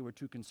don't think they were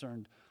too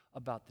concerned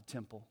about the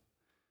temple.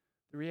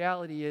 The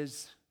reality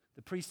is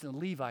the priest and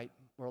the Levite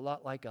were a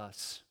lot like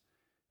us.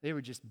 They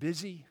were just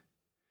busy,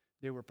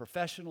 they were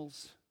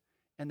professionals,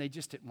 and they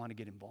just didn't want to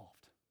get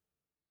involved.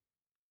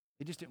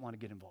 They just didn't want to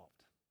get involved.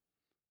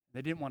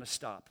 They didn't want to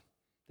stop.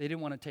 They didn't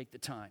want to take the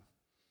time.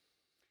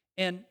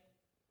 And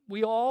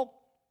we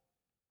all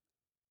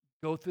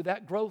go through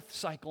that growth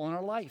cycle in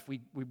our life.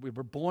 We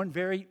were born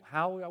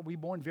how are we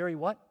born? Very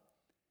what?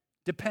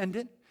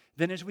 Dependent.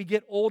 Then as we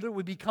get older,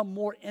 we become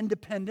more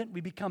independent. We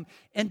become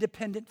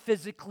independent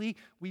physically.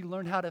 We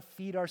learn how to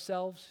feed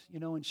ourselves,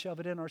 and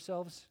shove it in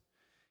ourselves,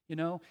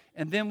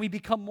 And then we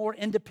become more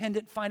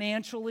independent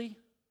financially.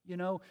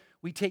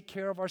 We take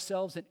care of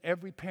ourselves, and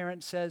every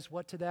parent says,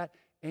 what to that?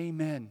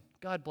 Amen.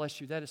 God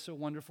bless you. That is so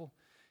wonderful,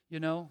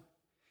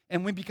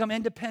 And we become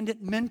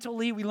independent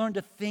mentally. We learn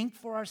to think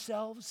for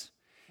ourselves.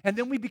 And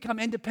then we become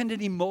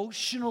independent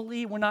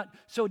emotionally. We're not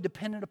so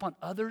dependent upon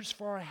others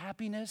for our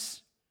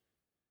happiness.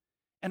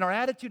 And our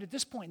attitude at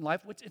this point in life,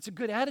 it's a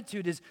good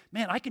attitude, is,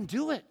 man, I can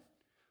do it.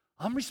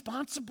 I'm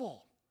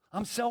responsible.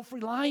 I'm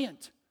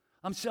self-reliant.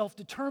 I'm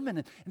self-determined.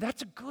 And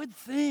that's a good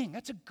thing.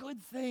 That's a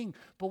good thing.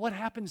 But what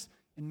happens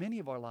in many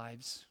of our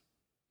lives,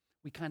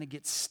 we kind of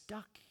get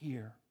stuck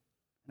here.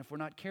 And if we're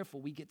not careful,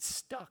 we get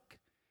stuck.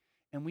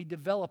 And we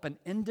develop an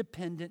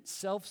independent,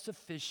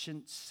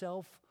 self-sufficient,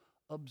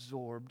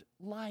 self-absorbed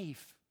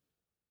life.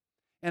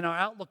 And our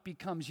outlook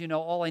becomes,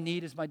 all I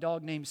need is my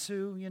dog named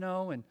Sue,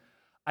 and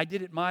I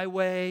did it my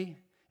way,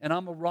 and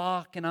I'm a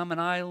rock, and I'm an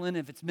island.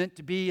 If it's meant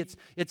to be,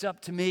 it's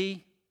up to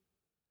me.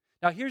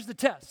 Now, here's the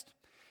test.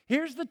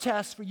 Here's the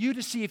test for you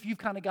to see if you've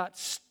kind of got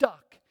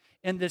stuck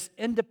in this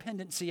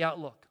independency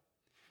outlook.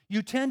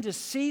 You tend to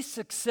see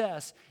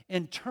success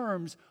in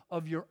terms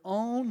of your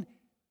own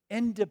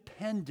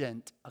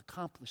independent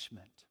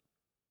accomplishment.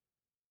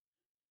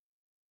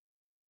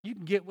 You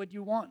can get what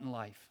you want in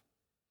life.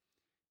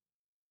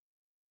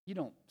 You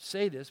don't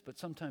say this, but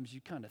sometimes you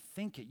kind of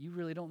think it. You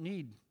really don't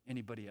need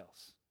anybody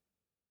else.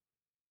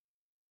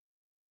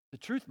 The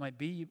truth might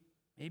be,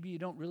 maybe you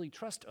don't really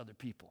trust other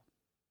people.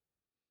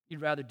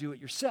 You'd rather do it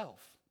yourself.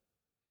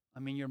 I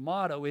mean, your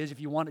motto is, if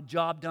you want a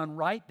job done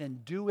right, then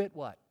do it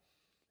what?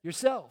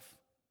 Yourself.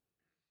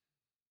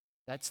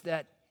 That's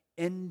that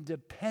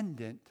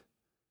independent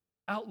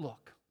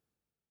outlook.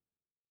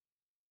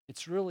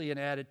 It's really an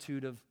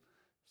attitude of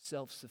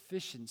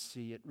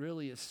self-sufficiency. It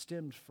really is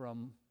stemmed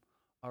from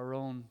our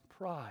own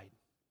pride.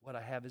 What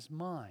I have is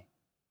mine.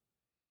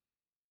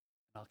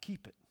 I'll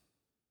keep it.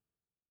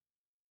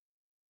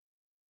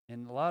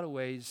 In a lot of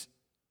ways,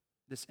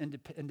 this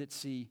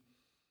independency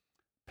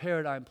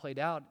paradigm played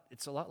out,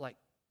 it's a lot like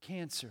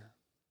cancer.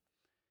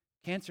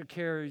 Cancer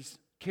cares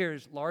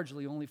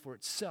largely only for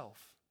itself.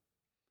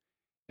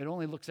 It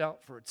only looks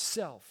out for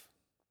itself.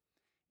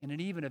 And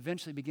it even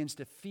eventually begins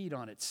to feed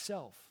on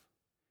itself.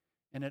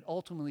 And it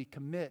ultimately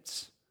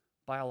commits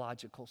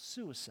biological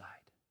suicide.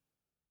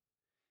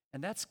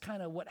 And that's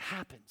kind of what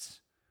happens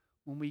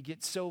when we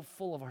get so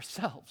full of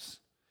ourselves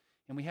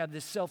and we have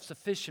this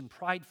self-sufficient,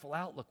 prideful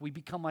outlook. We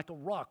become like a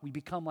rock. We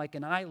become like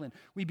an island.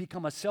 We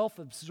become a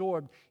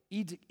self-absorbed,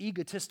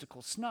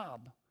 egotistical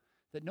snob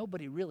that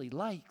nobody really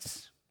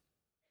likes.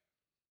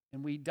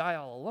 And we die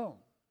all alone.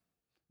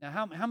 Now,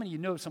 how many of you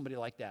know somebody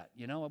like that?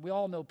 We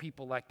all know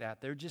people like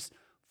that. They're just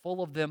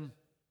full of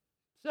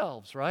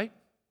themselves, right?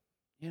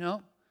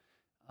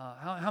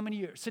 How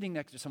many are sitting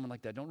next to someone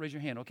like that? Don't raise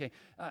your hand. Okay.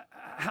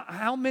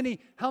 How many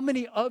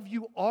of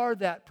you are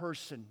that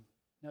person?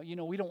 Now,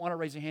 we don't want to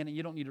raise a hand, and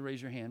you don't need to raise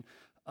your hand.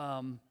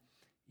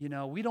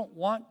 We don't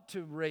want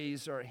to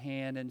raise our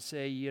hand and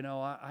say,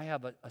 I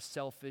have a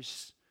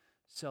selfish,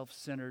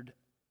 self-centered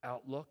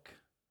outlook.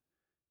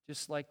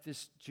 Just like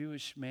this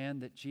Jewish man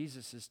that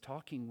Jesus is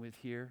talking with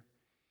here.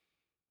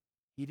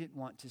 He didn't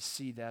want to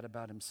see that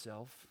about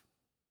himself.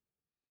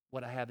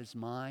 What I have is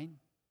mine,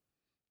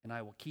 and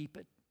I will keep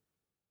it.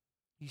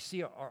 You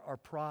see, our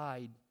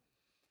pride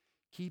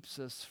keeps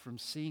us from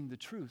seeing the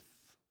truth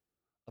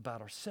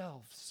about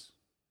ourselves.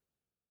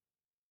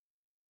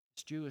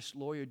 This Jewish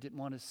lawyer didn't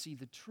want to see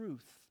the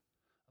truth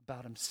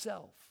about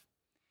himself.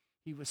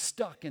 He was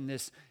stuck in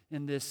this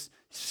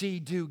see,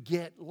 do,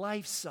 get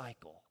life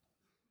cycle.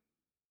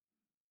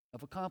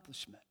 of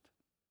accomplishment.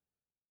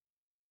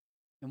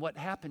 And what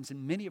happens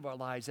in many of our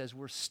lives as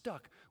we're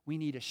stuck, we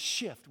need a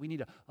shift. We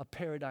need a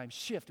paradigm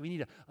shift. We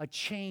need a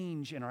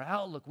change in our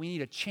outlook. We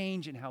need a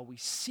change in how we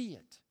see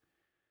it.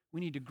 We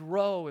need to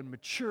grow and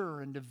mature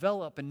and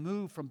develop and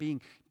move from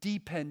being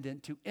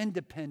dependent to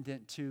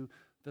independent to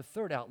the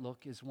third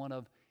outlook is one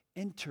of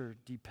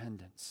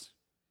interdependence.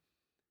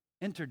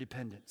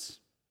 Interdependence.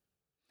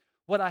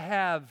 What I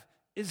have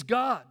is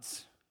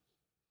God's,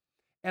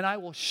 and I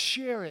will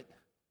share it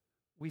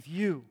with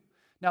you.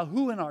 Now,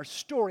 who in our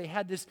story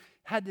had this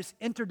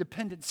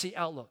interdependency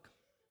outlook?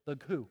 The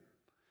who?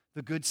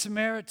 The Good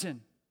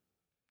Samaritan.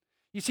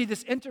 You see,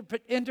 this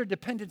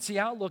interdependency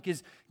outlook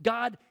is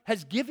God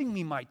has given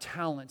me my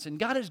talents, and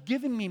God has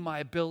given me my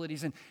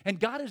abilities, and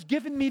God has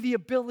given me the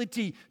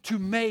ability to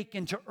make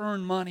and to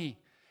earn money.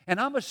 And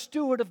I'm a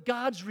steward of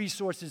God's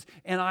resources,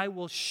 and I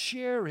will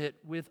share it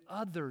with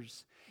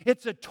others.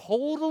 It's a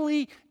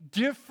totally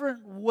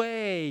different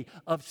way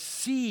of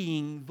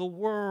seeing the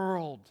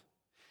world.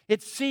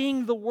 It's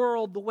seeing the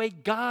world the way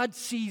God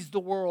sees the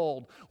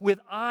world, with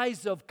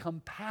eyes of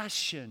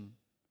compassion.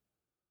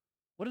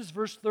 What does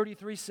verse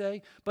 33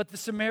 say? But the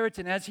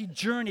Samaritan, as he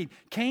journeyed,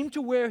 came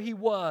to where he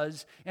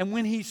was, and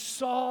when he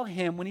saw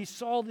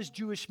this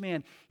Jewish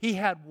man, he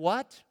had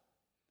what?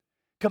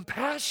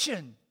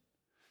 Compassion.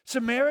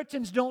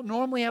 Samaritans don't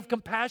normally have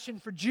compassion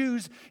for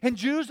Jews, and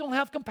Jews don't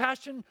have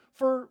compassion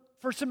for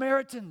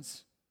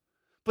Samaritans.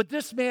 But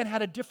this man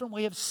had a different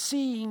way of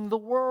seeing the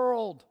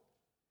world.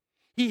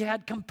 He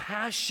had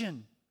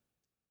compassion.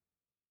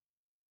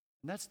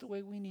 And that's the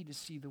way we need to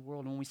see the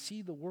world. When we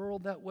see the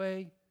world that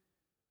way,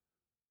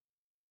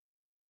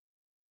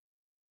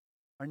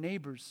 our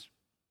neighbors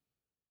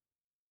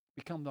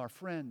become our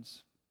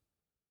friends.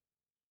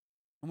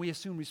 And we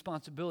assume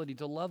responsibility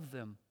to love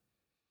them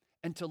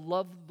and to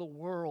love the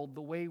world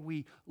the way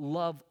we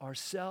love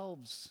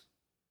ourselves.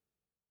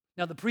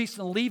 Now, the priests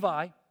and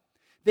Levi,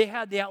 they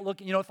had the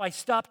outlook, if I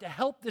stop to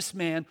help this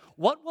man,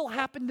 what will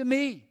happen to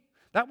me?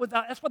 That's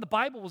why the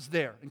Bible was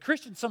there. And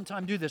Christians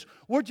sometimes do this.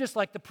 We're just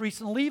like the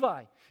priests and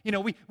Levi.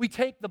 We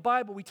take the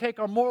Bible, we take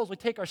our morals, we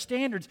take our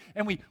standards,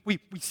 and we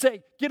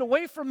say, get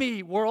away from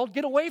me, world,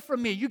 get away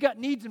from me. You got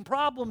needs and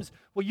problems.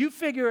 Well, you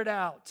figure it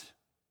out.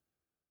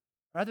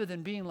 Rather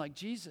than being like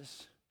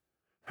Jesus,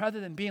 rather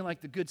than being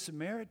like the Good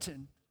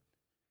Samaritan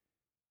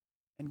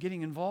and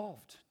getting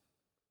involved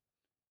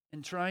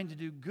and trying to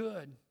do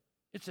good.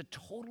 It's a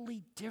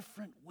totally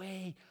different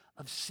way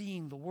of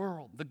seeing the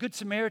world. The Good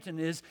Samaritan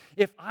is,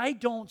 if I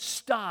don't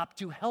stop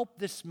to help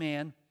this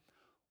man,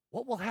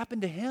 what will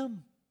happen to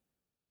him?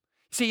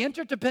 See,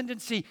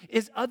 interdependency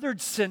is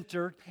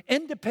other-centered.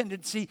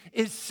 Independency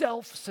is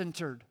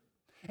self-centered.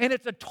 And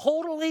it's a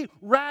totally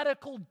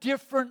radical,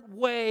 different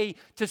way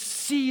to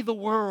see the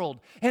world.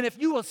 And if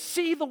you will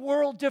see the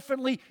world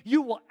differently,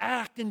 you will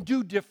act and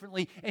do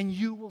differently, and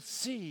you will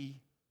see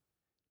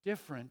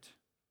different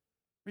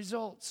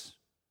results.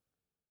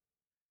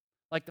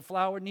 Like the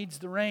flower needs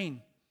the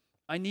rain,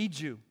 I need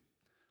you.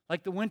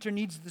 Like the winter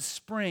needs the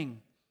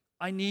spring,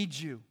 I need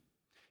you.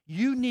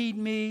 You need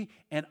me,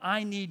 and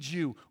I need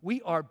you.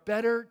 We are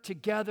better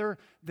together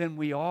than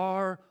we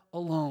are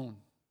alone.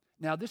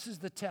 Now, this is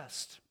the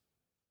test.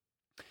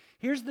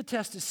 Here's the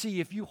test to see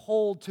if you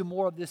hold to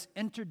more of this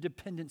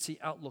interdependency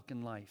outlook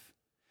in life.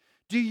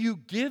 Do you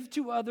give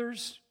to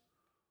others,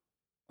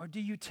 or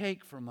do you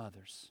take from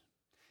others?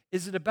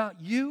 Is it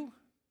about you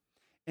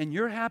and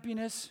your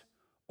happiness,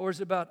 or is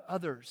it about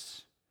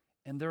others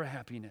and their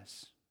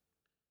happiness?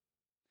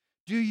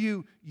 Do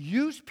you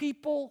use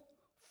people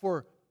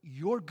for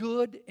your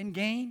good and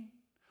gain,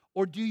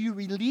 or do you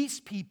release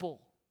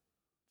people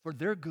for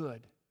their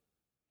good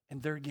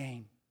and their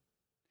gain?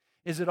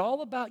 Is it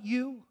all about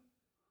you,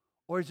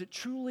 or is it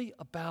truly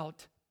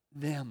about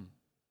them?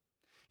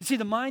 You see,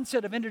 the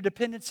mindset of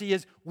interdependency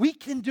is we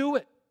can do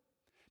it.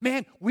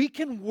 Man, we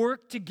can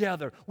work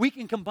together. We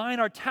can combine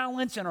our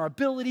talents and our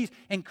abilities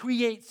and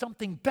create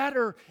something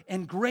better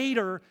and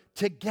greater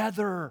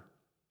together.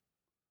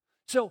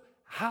 So,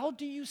 how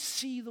do you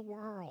see the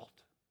world?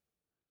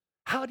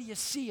 How do you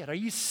see it? Are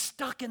you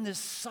stuck in this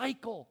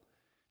cycle?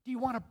 Do you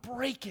want to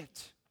break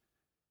it?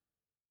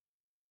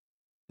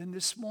 Then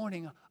this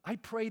morning, I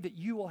pray that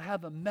you will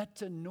have a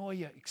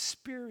metanoia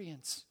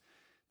experience,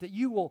 that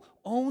you will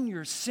own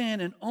your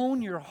sin and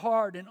own your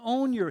heart and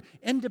own your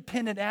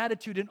independent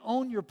attitude and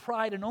own your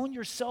pride and own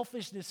your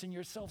selfishness and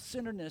your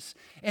self-centeredness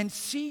and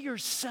see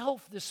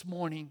yourself this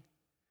morning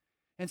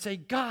and say,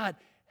 God,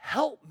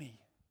 help me.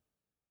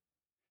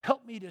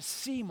 Help me to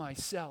see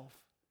myself.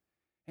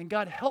 And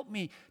God, help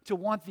me to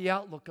want the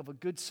outlook of a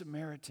Good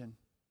Samaritan.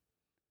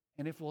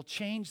 And if we'll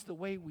change the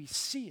way we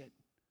see it,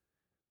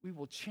 we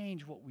will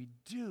change what we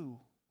do,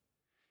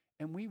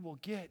 and we will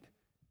get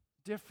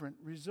different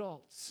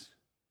results.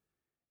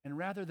 And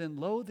rather than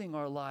loathing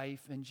our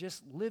life and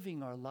just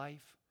living our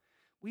life,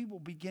 we will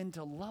begin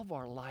to love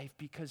our life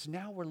because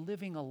now we're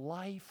living a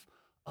life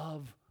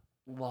of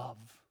love.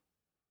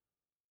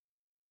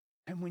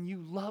 And when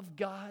you love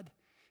God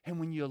and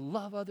when you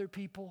love other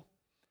people,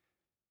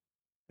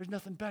 there's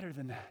nothing better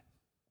than that.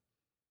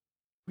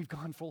 We've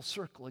gone full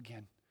circle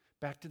again,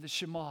 back to the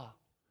Shema,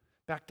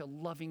 back to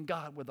loving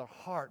God with our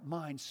heart,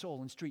 mind,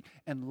 soul, and strength,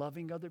 and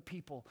loving other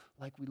people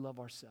like we love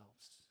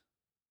ourselves.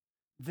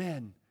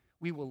 Then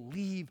we will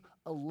leave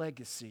a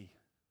legacy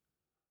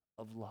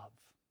of love.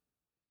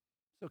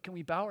 So can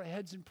we bow our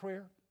heads in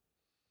prayer?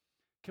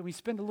 Can we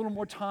spend a little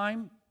more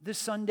time this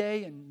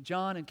Sunday? And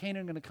John and Kanan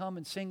are going to come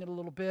and sing it a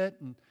little bit.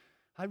 And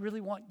I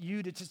really want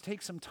you to just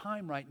take some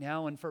time right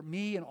now, and for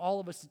me and all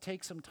of us to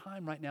take some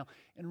time right now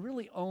and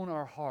really own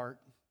our heart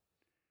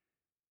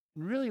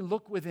and really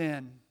look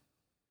within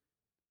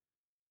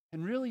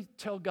and really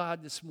tell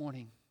God this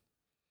morning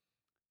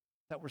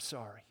that we're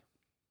sorry.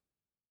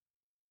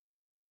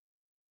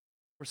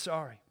 We're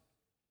sorry.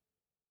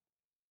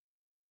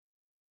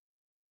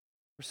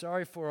 We're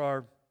sorry for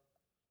our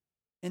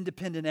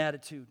independent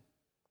attitude.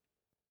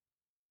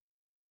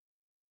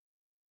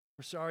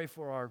 We're sorry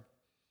for our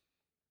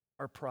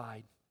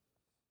pride,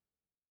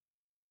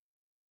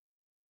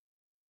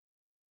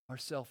 our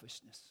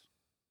selfishness.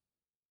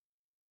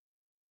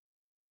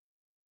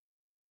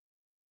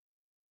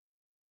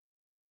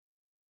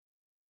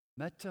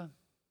 Metanoia.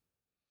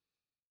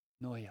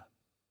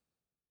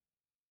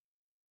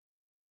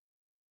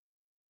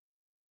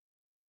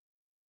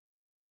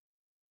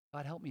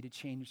 God, help me to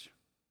change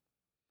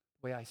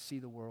the way I see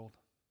the world.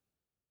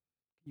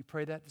 Can you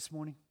pray that this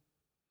morning?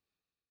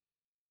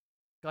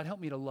 God, help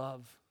me to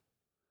love.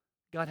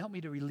 God, help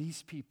me to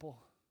release people.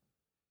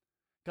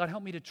 God,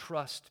 help me to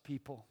trust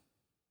people.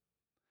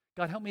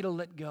 God, help me to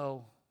let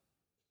go.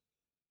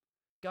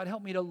 God,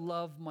 help me to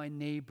love my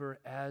neighbor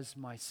as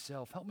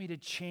myself. Help me to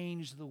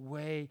change the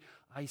way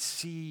I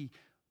see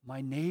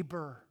my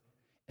neighbor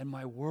and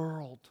my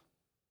world.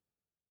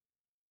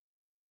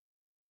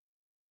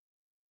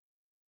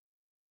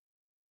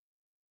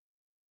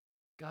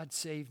 God,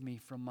 save me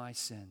from my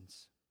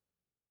sins.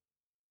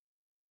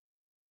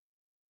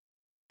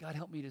 God,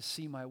 help me to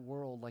see my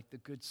world like the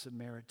Good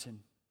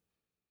Samaritan.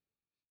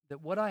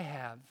 That what I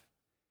have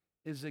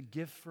is a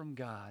gift from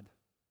God,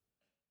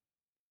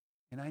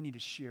 and I need to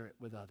share it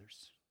with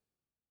others.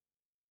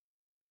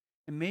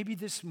 And maybe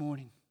this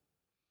morning,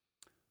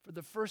 for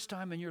the first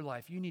time in your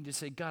life, you need to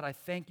say, God, I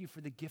thank you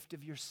for the gift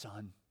of your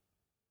Son.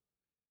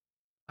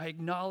 I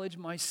acknowledge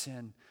my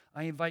sin.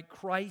 I invite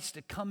Christ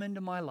to come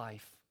into my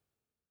life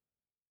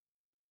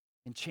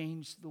and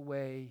change the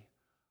way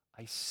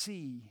I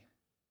see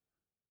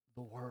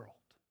the world.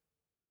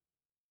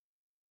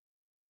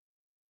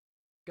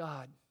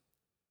 God,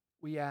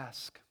 we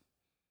ask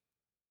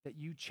that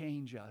you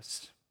change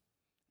us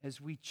as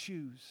we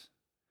choose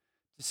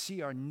to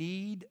see our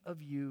need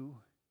of you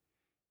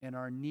and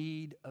our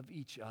need of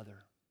each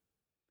other.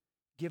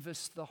 Give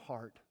us the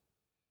heart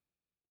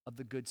of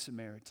the Good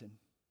Samaritan.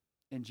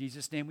 In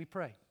Jesus' name we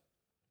pray.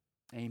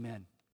 Amen.